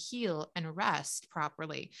digest and heal and rest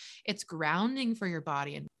properly. It's grounding for your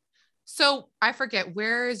body. And so I forget,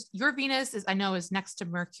 where is your Venus I know is next to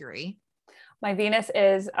Mercury. My Venus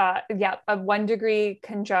is a 1 degree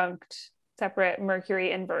conjunct separate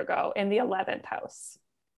Mercury in Virgo in the 11th house.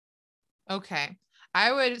 Okay.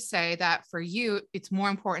 I would say that for you, it's more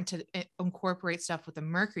important to incorporate stuff with the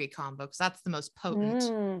Mercury combo because that's the most potent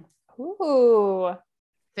Ooh.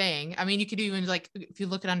 thing. I mean, you could even like, if you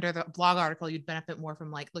look at under the blog article, you'd benefit more from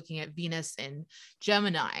like looking at Venus in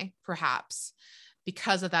Gemini, perhaps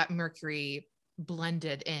because of that Mercury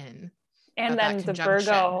blended in. And then the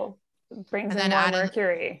Virgo brings in more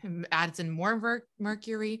Mercury. Adds in more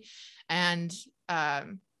Mercury. And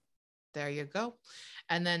there you go.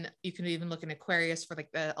 And then you can even look in Aquarius for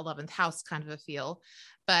like the 11th house kind of a feel.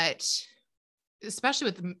 But especially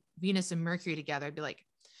with the Venus and Mercury together, I'd be like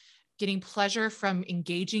getting pleasure from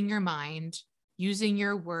engaging your mind, using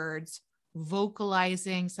your words,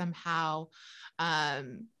 vocalizing somehow,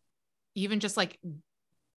 even just like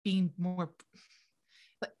being more,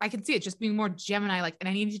 I can see it just being more Gemini, like, and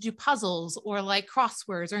I need to do puzzles or like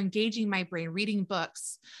crosswords or engaging my brain, reading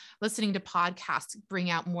books, listening to podcasts, bring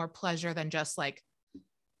out more pleasure than just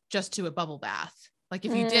do a bubble bath. Like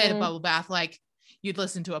if you did a bubble bath, like you'd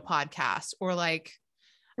listen to a podcast or like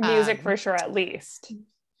music for sure. At least.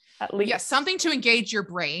 Yeah. Something to engage your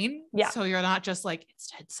brain. Yeah. So you're not just like,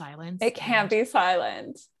 it's dead silence. It can't be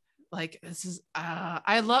silent. Like this is,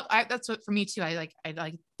 that's what for me too. I like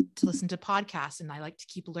to listen to podcasts and I like to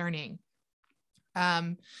keep learning.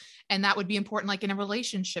 And that would be important, like in a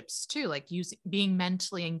relationships too, like being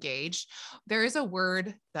mentally engaged. There is a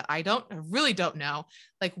word that I really don't know,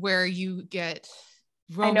 like where you get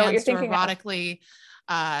romanced or erotically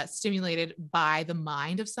stimulated by the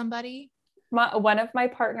mind of somebody. One of my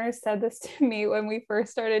partners said this to me when we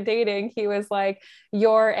first started dating. He was like,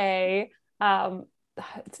 you're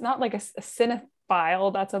it's not like a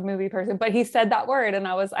cinephile, that's a movie person, but he said that word and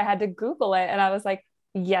I had to Google it and I was like,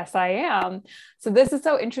 yes, I am. So this is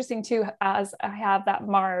so interesting too, as I have that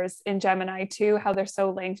Mars in Gemini too, how they're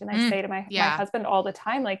so linked. And I say to my husband all the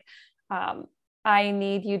time, like, I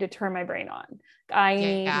need you to turn my brain on. I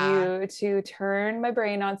need you to turn my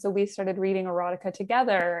brain on. So we started reading erotica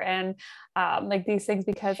together and like these things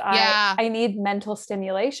because I need mental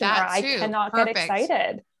stimulation or I cannot get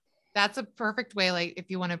excited. That's a perfect way. Like if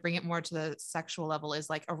you want to bring it more to the sexual level is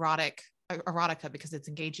like erotica, because it's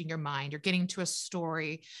engaging your mind. You're getting to a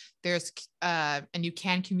story. There's, and you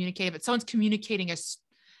can communicate, but someone's communicating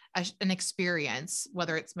an experience,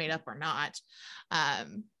 whether it's made up or not.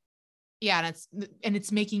 And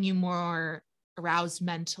it's making you more aroused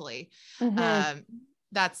mentally.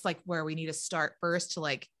 That's like where we need to start first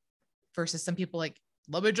versus some people like,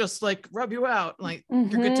 let me just like rub you out. Like you're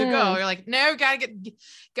good to go. You're like, no,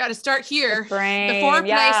 gotta start here. The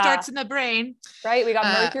foreplay starts in the brain. Right. We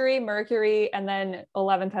got Mercury, and then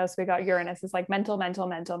 11th house, we got Uranus. It's like mental.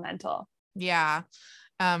 Yeah.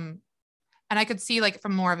 And I could see like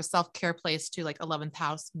from more of a self-care place to like 11th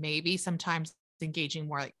house, maybe sometimes engaging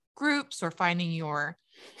more like groups or finding your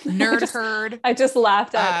nerd herd. I just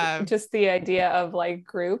laughed at just the idea of like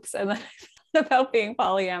groups and then about being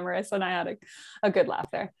polyamorous, and I had a good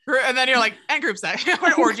laugh there. And then you're like, and group sex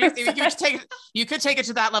or orgies. You could take it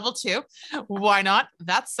to that level too. Why not?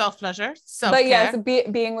 That's self-pleasure. But yes,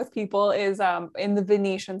 being with people is in the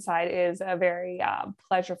Venetian side is a very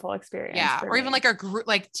pleasurable experience. Yeah, or even like a group,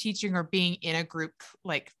 like teaching or being in a group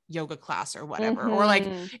like yoga class or whatever, or like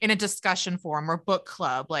in a discussion forum or book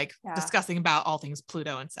club, like discussing about all things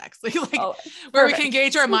Pluto and sex, where we can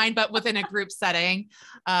engage our mind, but within a group setting.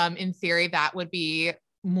 In theory, that would be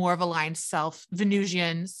more of aligned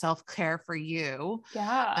Venusian self-care for you.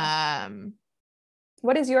 Yeah.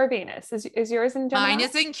 What is your Venus? Is yours in Gemini? Mine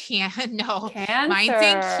is in Cancer. Mine's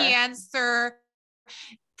in Cancer,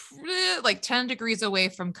 like 10 degrees away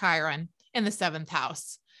from Chiron in the 7th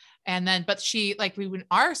house. And then, but she, like we went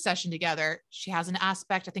our session together, she has an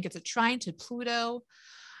aspect, I think it's a trine to Pluto.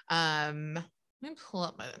 Let me pull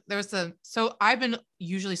up so I've been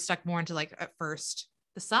usually stuck more into like at first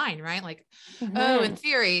the sign, right? Like, in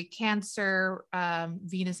theory, Cancer,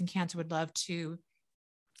 Venus and Cancer would love to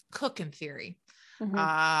cook in theory.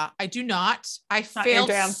 I do not. I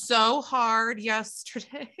failed so hard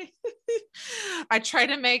yesterday. I try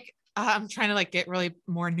to make, I'm trying to like get really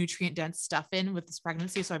more nutrient dense stuff in with this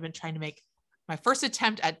pregnancy. So I've been trying to make my first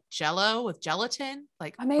attempt at Jello with gelatin,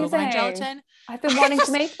 like bovine gelatin. I've been wanting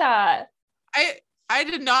to make that. I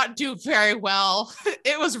did not do very well.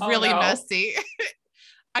 It was really messy.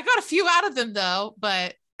 I got a few out of them though,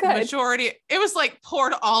 but the majority, it was like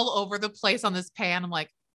poured all over the place on this pan. I'm like,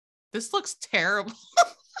 this looks terrible.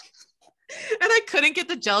 And I couldn't get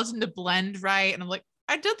the gelatin to blend right. And I'm like,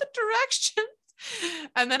 I did the directions.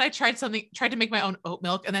 And then I tried to make my own oat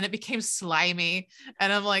milk, and then it became slimy.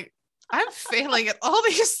 And I'm like, I'm failing at all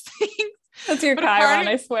these things. That's your Chiron,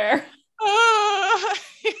 I swear.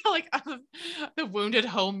 Like I'm the wounded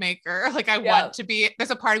homemaker. Like I Yeah. want to be,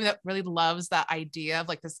 there's a part of me that really loves that idea of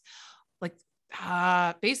like this, like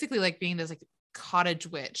basically like being this like cottage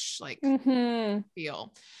witch, like Hmm.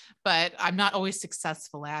 feel, but I'm not always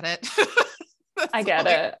successful at it. I get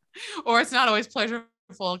Like, it. or it's not always pleasurable.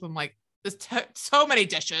 I'm like, so many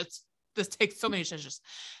dishes. This takes so many dishes.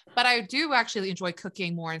 But I do actually enjoy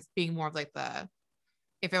cooking more and being more of like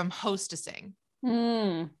if I'm hostessing,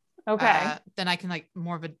 Mm. Okay. then I can like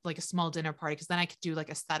more of a like a small dinner party, because then I could do like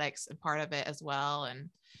aesthetics and part of it as well. And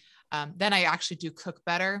then I actually do cook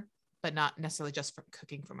better, but not necessarily just for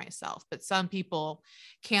cooking for myself. But some people,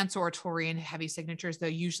 Cancer or Taurian heavy signatures, they'll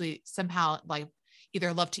usually somehow like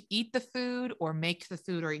either love to eat the food or make the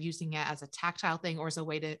food, or using it as a tactile thing or as a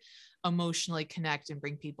way to emotionally connect and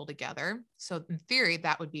bring people together. So in theory,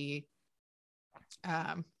 that would be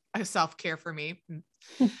a self-care for me.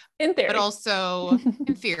 In But theory. also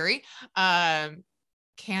in theory,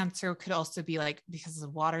 Cancer could also be like, because of the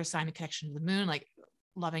water sign and connection to the moon, like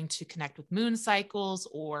loving to connect with moon cycles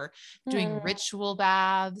or doing Mm. ritual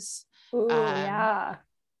baths. Ooh, Um, yeah.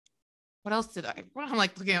 what else did I'm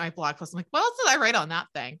like looking at my blog post. I'm like, what else did I write on that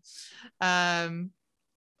thing?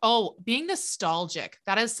 Oh, being nostalgic.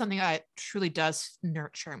 That is something that truly does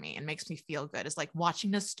nurture me and makes me feel good. Is like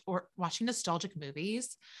watching watching nostalgic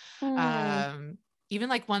movies. Mm. Even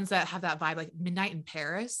like ones that have that vibe, like Midnight in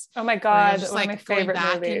Paris, Oh my where you're God, just one of my like going favorite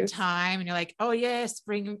back in movies. time and you're like, oh yes,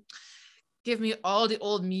 give me all the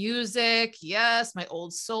old music. Yes, my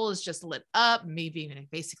old soul is just lit up. Me being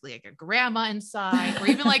basically like a grandma inside, or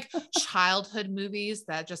even like childhood movies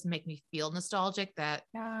that just make me feel nostalgic.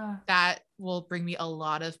 Yeah. That will bring me a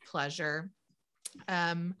lot of pleasure.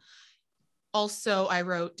 Also, I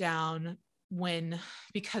wrote down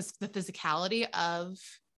because the physicality of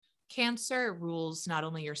Cancer rules not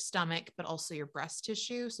only your stomach, but also your breast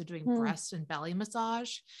tissue. So doing Mm. breast and belly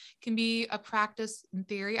massage can be a practice in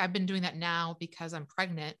theory. I've been doing that now because I'm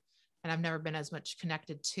pregnant and I've never been as much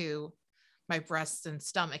connected to my breasts and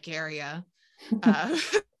stomach area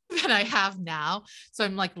than I have now. So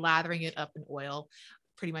I'm like lathering it up in oil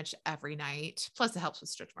pretty much every night. Plus it helps with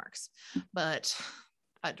stretch marks, but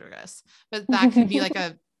I digress. But that can be like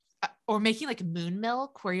or making like moon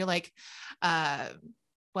milk where you're like,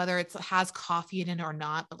 whether it has coffee in it or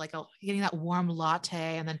not, but like getting that warm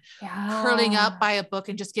latte and then curling up Yeah. by a book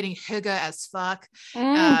and just getting hygge as fuck,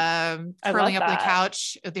 Mm. I curling love up on the that.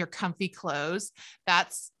 couch with your comfy clothes.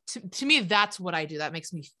 That's to me, that's what I do. That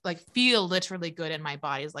makes me like feel literally good in my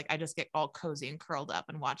body. Is like I just get all cozy and curled up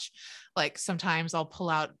and watch. Like sometimes I'll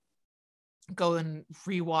go and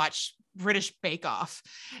rewatch British Bake Off,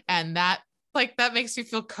 and that makes me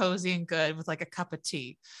feel cozy and good with like a cup of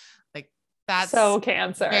tea. Like that's So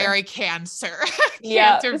Cancer. very Cancer,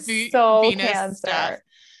 Yeah, so Venus stuff. Cancer.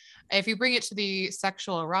 If you bring it to the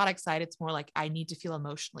sexual erotic side, it's more like I need to feel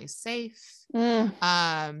emotionally safe.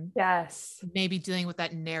 Mm. Yes. Maybe dealing with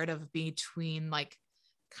that narrative between like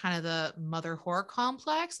kind of the mother whore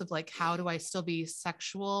complex of like, how do I still be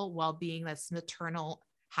sexual while being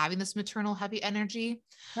having this maternal heavy energy,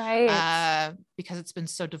 Right. because it's been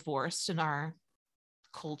so divorced in our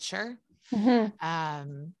culture.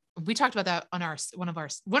 Mm-hmm. We talked about that on one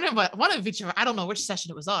of each of, I don't know which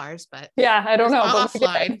session it was ours, but Yeah, I it don't was know, but we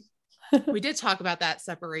offline. did. We did talk about that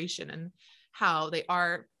separation and how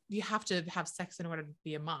you have to have sex in order to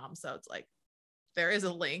be a mom. So it's like, there is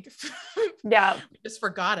a link. Yeah. Just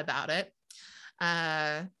forgot about it.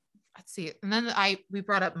 Let's see. And then we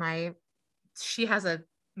brought up my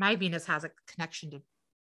Venus has a connection to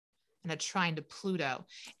and a trine to Pluto,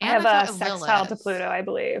 I and have I a thought sextile to Lilith. Pluto, I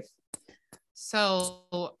believe.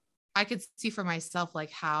 So I could see for myself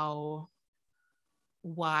like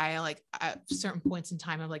why like at certain points in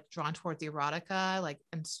time I'm like drawn towards the erotica, like,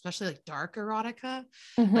 and especially like dark erotica,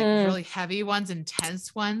 like Mm-hmm. really heavy ones,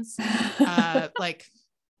 intense ones, like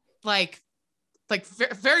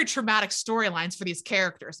very traumatic storylines for these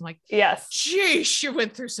characters. I'm like, Yes. geez, you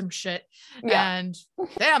went through some shit, Yeah. and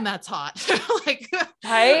damn, that's hot. Like,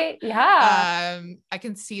 Right. Yeah. I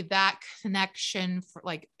can see that connection for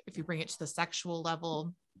like if you bring it to the sexual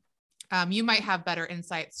level. You might have better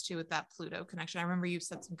insights too with that Pluto connection. I remember you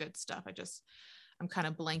said some good stuff. I'm kind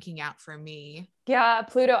of blanking out for me. Yeah.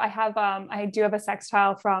 Pluto. I do have a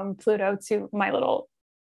sextile from Pluto to my little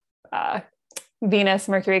Venus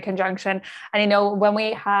Mercury conjunction. And when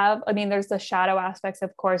we have, there's the shadow aspects,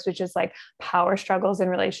 of course, which is like power struggles in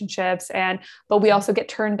relationships. But we also get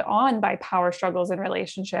turned on by power struggles in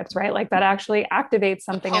relationships, right? Like that actually activates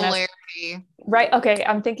something in us. Polarity. Right. Okay.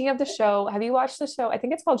 I'm thinking of the show. Have you watched the show? I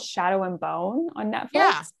think it's called Shadow and Bone on Netflix.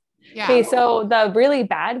 Yeah. Yeah. Okay. So the really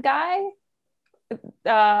bad guy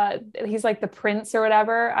he's like the prince or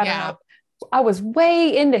whatever. I don't Yeah. know. I was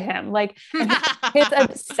way into him. Like, and his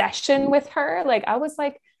obsession with her, like, I was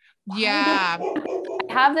like, why do Yeah.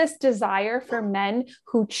 I have this desire for men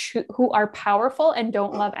who are powerful and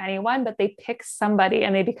don't love anyone, but they pick somebody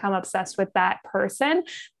and they become obsessed with that person?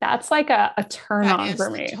 That's like a turn That on is for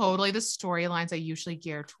me. totally the storylines I usually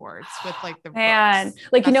gear towards with like the Man, books.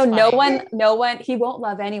 like, That's funny. no one, he won't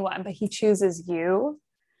love anyone, but he chooses you.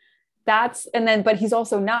 That's, and then, but he's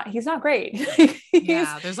not great.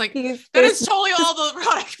 Yeah, there's like that there's, is totally all the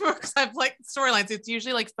erotic books I've like storylines. It's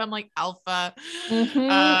usually like some like alpha,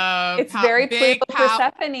 mhm. It's very Pluto big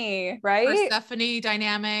Persephone, right? Persephone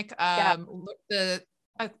dynamic. Yeah.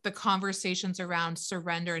 The conversations around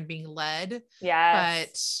surrender and being led, but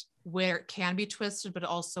Yes. where it can be twisted, but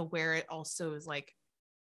also where it also is like,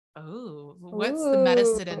 oh, what's the Ooh,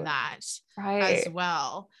 medicine in that as right.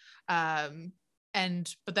 well?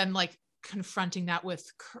 And but then like confronting that with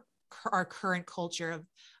our current culture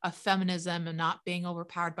of feminism and not being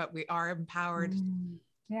overpowered, but we are empowered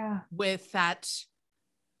Yeah. with that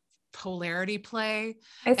polarity play.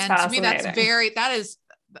 It's And to me, fascinating.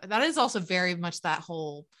 that is also very much that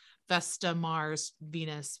whole Vesta, Mars,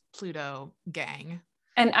 Venus, Pluto gang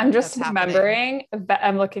And I'm that's just happening. remembering,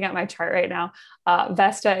 I'm looking at my chart right now.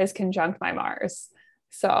 Vesta is conjunct my Mars.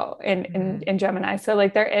 So Mm-hmm. in Gemini. So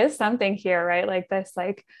like there is something here, right? Like this,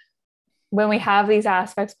 like when we have these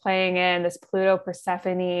aspects playing in this Pluto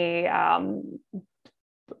Persephone,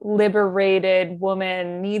 liberated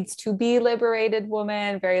woman needs to be liberated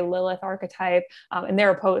woman, very Lilith archetype, and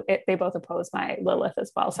they're opposed. They both oppose my Lilith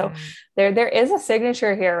as well. So Mm. there is a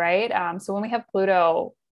signature here, right? So when we have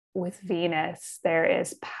Pluto with Venus, there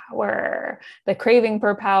is power, the craving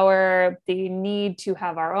for power, the need to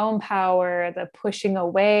have our own power, the pushing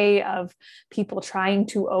away of people trying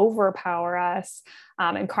to overpower us.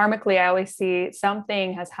 And karmically, I always see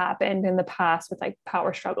something has happened in the past with like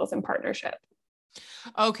power struggles in partnership.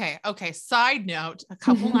 Okay. Okay. Side note, a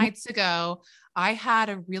couple nights ago, I had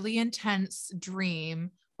a really intense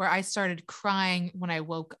dream where I started crying when I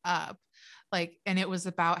woke up. Like, and it was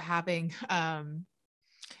about having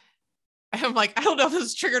I'm like, I don't know if this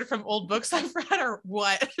is triggered from old books I've read or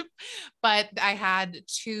what, but I had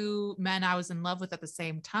two men I was in love with at the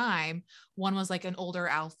same time. One was like an older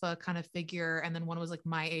alpha kind of figure, and then one was like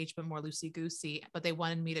my age, but more loosey goosey. But they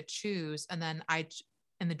wanted me to choose. And then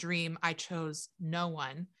in the dream, I chose no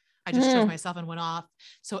one. I just chose Mm. myself and went off.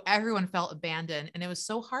 So everyone felt abandoned. And it was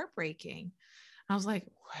so heartbreaking. I was like,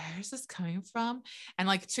 where is this coming from? And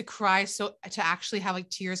like to cry, so to actually have like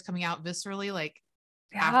tears coming out viscerally, like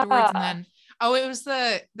afterwards. And Yeah. then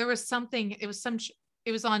there was something, it was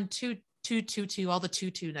on 222, all the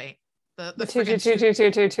two night, the The two, two, friggin' two, two,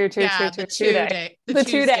 two, two, two, two, two, yeah, two, two, two day. the The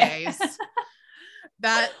 2 day. Tuesdays.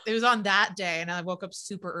 That it was on that day, and I woke up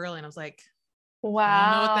super early and I was like, I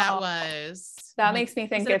don't know what that Wow. was. I'm That like, makes me was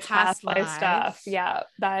think it a it's past past life life? stuff. Yeah,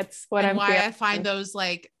 that's what And I'm why I find feeling. those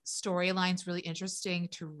like storylines really interesting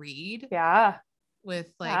to read Yeah.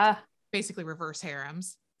 with like Yeah. basically reverse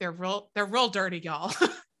harems. They're real dirty, y'all.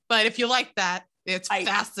 But if you like that, it's I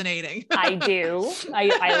fascinating. I do.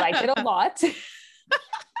 I like it a lot.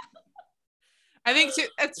 I think too,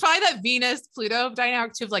 it's probably that Venus Pluto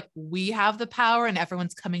dynamic too, of like we have the power and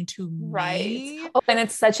everyone's coming to Right. me. Oh, and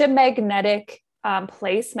it's such a magnetic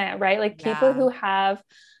placement, right? Like people Yeah. who have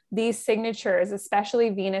these signatures, especially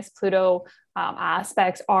Venus Pluto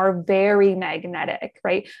aspects, are very magnetic,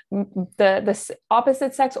 right? The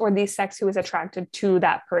opposite sex or the sex who is attracted to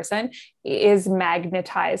that person is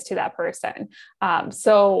magnetized to that person.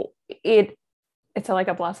 So it's like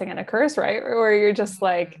a blessing and a curse, right? Where you're just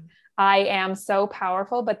like, Mhm. I am so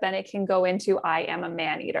powerful, but then it can go into I am a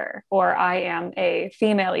man eater or I am a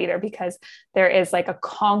female eater because there is like a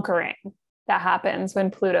conquering that happens when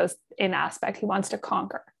Pluto's in aspect. He wants to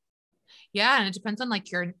conquer. Yeah. And it depends on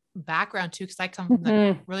like your background too, because I come from the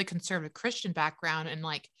Mm-hmm. really conservative Christian background. And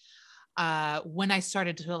like when I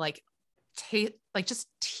started to like like just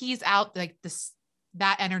tease out like this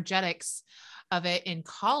that energetics of it in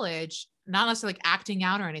college, not necessarily like acting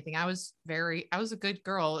out or anything. I was a good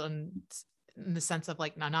girl and in the sense of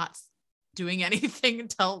like not doing anything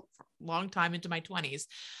until a long time into my 20s.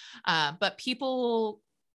 But people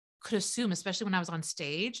could assume, especially when I was on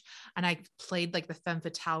stage and I played like the femme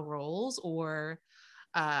fatale roles or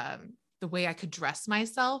the way I could dress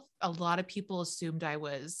myself, a lot of people assumed I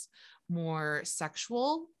was more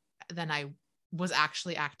sexual than I was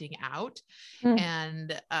actually acting out. Mm.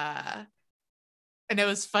 And it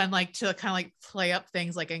was fun like to kind of like play up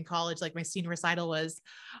things like in college, like my senior recital was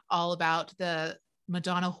all about the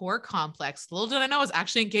Madonna whore complex. Little did I know I was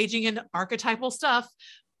actually engaging in archetypal stuff,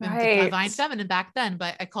 and the divine feminine back then,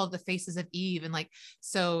 but I called it the Faces of Eve. And like,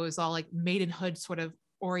 so it was all like maidenhood sort of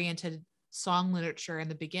oriented song literature in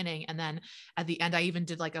the beginning. And then at the end, I even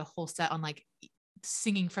did like a whole set on like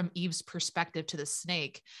singing from Eve's perspective to the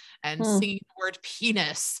snake and singing the word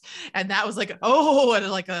penis. And that was like, oh, and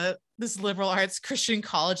like this liberal arts Christian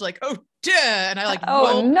college, like, oh, duh. And I like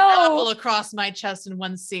rolled an apple across my chest in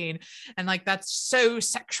one scene. And like, that's so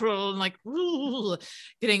sexual and like, ooh,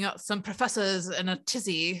 getting some professors in a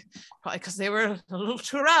tizzy, probably because they were a little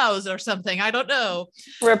too aroused or something. I don't know.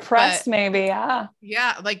 Repressed, maybe. Yeah.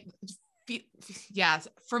 Yeah. Like, yeah.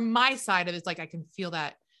 From my side of it, it's like, I can feel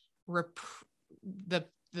that the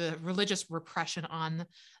religious repression on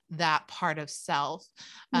that part of self.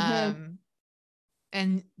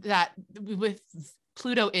 And that with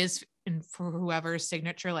Pluto is, and for whoever's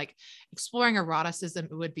signature, like exploring eroticism,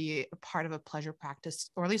 it would be a part of a pleasure practice,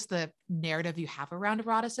 or at least the narrative you have around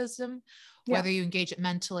eroticism, whether you engage it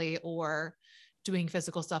mentally or doing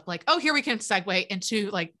physical stuff. Like, oh, here we can segue into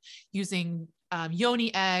like using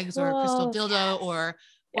yoni eggs or crystal dildo or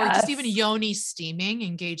just even yoni steaming,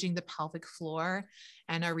 engaging the pelvic floor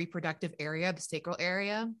and our reproductive area, the sacral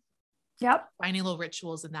area. Yep. Finding little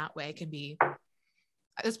rituals in that way can be,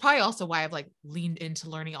 it's probably also why I've like leaned into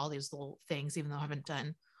learning all these little things, even though I haven't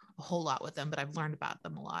done a whole lot with them, but I've learned about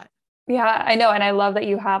them a lot. Yeah, I know. And I love that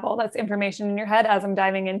you have all this information in your head as I'm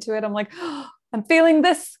diving into it. I'm like, oh, I'm feeling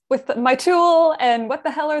this with my tool. And what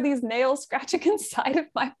the hell are these nails scratching inside of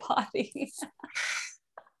my body?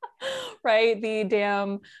 Right? The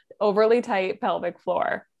damn overly tight pelvic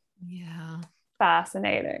floor. Yeah.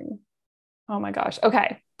 Fascinating. Oh my gosh.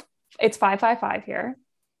 Okay. It's 555 here.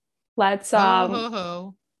 Let's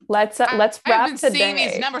let's wrap I've been today. seeing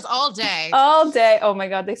these numbers all day. Oh my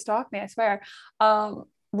God, they stalk me, I swear.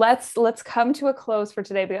 Let's come to a close for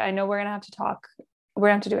today, but I know we're gonna have to talk. We're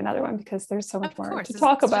gonna have to do another one because there's so much more to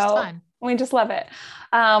talk about. We just love it.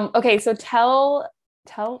 Okay, so tell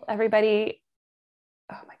everybody.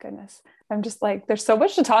 Oh my goodness. I'm just like, there's so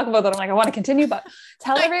much to talk about that I'm like, I want to continue, but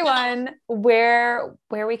tell everyone where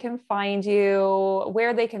we can find you,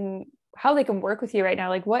 how they can work with you right now.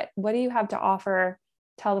 Like what do you have to offer?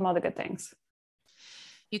 Tell them all the good things.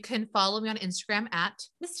 You can follow me on Instagram at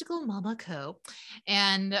Mystical Mama Co.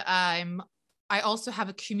 And I also have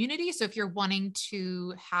a community. So if you're wanting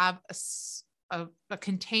to have a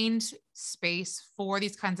contained space for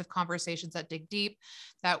these kinds of conversations that dig deep,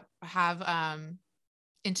 that have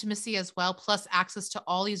intimacy as well, plus access to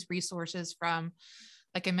all these resources from,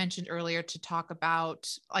 like I mentioned earlier, to talk about,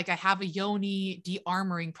 like I have a yoni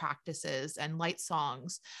de-armoring practices and light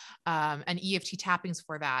songs, and EFT tappings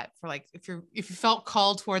for that, for like, if you felt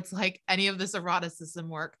called towards like any of this eroticism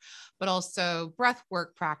work, but also breath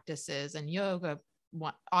work practices and yoga,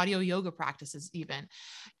 audio yoga practices even.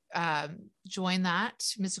 Join that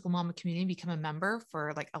Mystical Mama community, become a member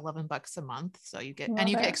for like $11 a month. So you get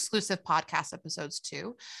exclusive podcast episodes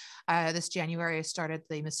too. This January, I started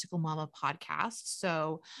the Mystical Mama podcast.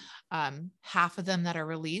 So half of them that are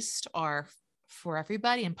released are for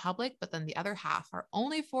everybody in public, but then the other half are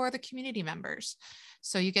only for the community members.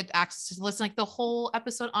 So you get access to listen like the whole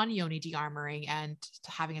episode on yoni de-armoring and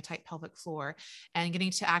having a tight pelvic floor, and getting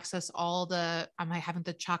to access all the, I'm having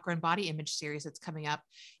the chakra and body image series that's coming up.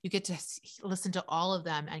 You get to listen to all of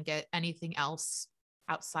them and get anything else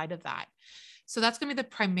outside of that. So that's going to be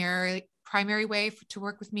the primary way to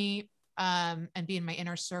work with me and be in my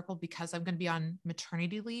inner circle, because I'm going to be on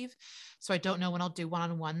maternity leave. So I don't know when I'll do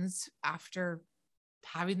one-on-ones after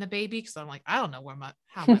having the baby, because I'm like, I don't know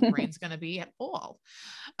how my brain's going to be at all.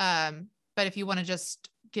 But if you want to just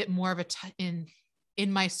get more of in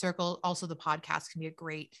my circle, also the podcast can be a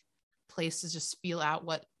great place to just feel out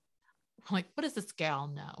what does this gal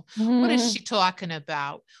know? What is she talking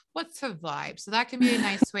about? What's her vibe? So that can be a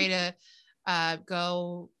nice way to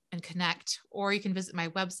go and connect. Or you can visit my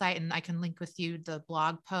website and I can link with you the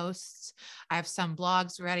blog posts. I have some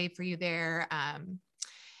blogs ready for you there.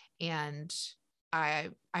 And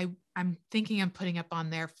I'm thinking I'm putting up on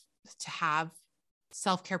there to have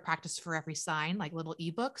self-care practice for every sign, like little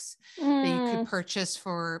ebooks that you could purchase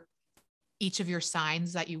for each of your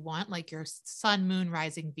signs that you want, like your sun, moon,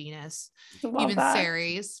 rising, Venus, even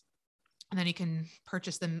Ceres. And then you can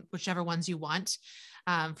purchase them, whichever ones you want,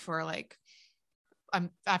 for like, I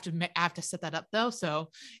have to set that up though.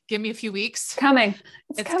 So give me a few weeks. It's coming.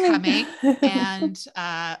 And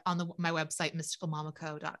on my website,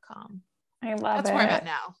 mysticalmamaco.com. I love That's it. where I'm at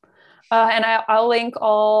now. And I'll link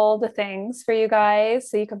all the things for you guys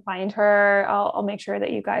so you can find her. I'll make sure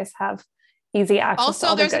that you guys have easy access.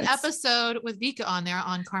 Also, there's an episode with Vika on there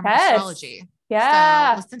on karmic astrology.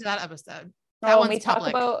 Yeah. So listen to that episode. That Oh, and we one's talk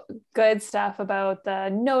public. about good stuff about the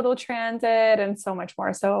nodal transit and so much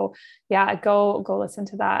more. So yeah, go listen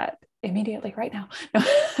to that immediately right now. No.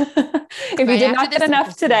 If you Right did after not get this enough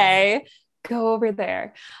episode. today, go over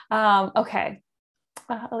there. Okay.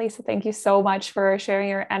 Elisa, thank you so much for sharing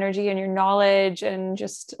your energy and your knowledge and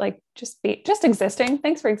just existing.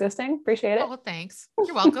 Thanks for existing. Appreciate Oh, well, thanks.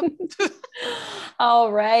 You're welcome. it.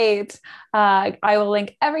 All right. I will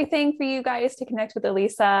link everything for you guys to connect with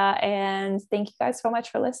Elisa. And thank you guys so much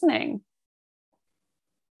for listening.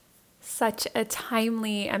 Such a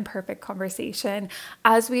timely and perfect conversation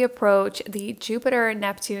as we approach the Jupiter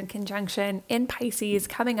Neptune conjunction in Pisces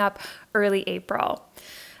coming up early April.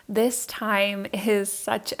 This time is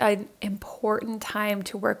such an important time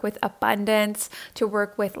to work with abundance, to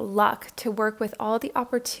work with luck, to work with all the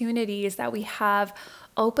opportunities that we have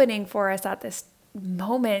opening for us at this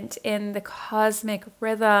moment in the cosmic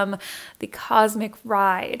rhythm, the cosmic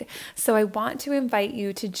ride. So I want to invite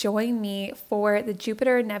you to join me for the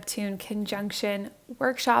Jupiter Neptune conjunction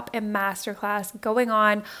workshop and masterclass going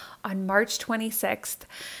on March 26th.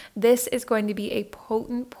 This is going to be a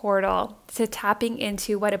potent portal to tapping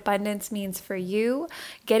into what abundance means for you,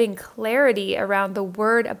 getting clarity around the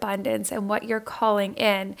word abundance and what you're calling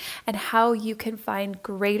in, and how you can find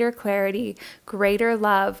greater clarity, greater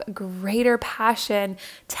love, greater passion,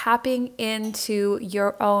 tapping into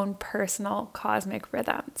your own personal cosmic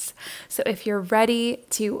rhythms. So if you're ready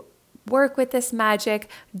to work with this magic,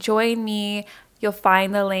 join me. You'll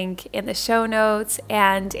find the link in the show notes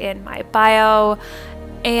and in my bio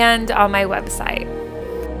and on my website.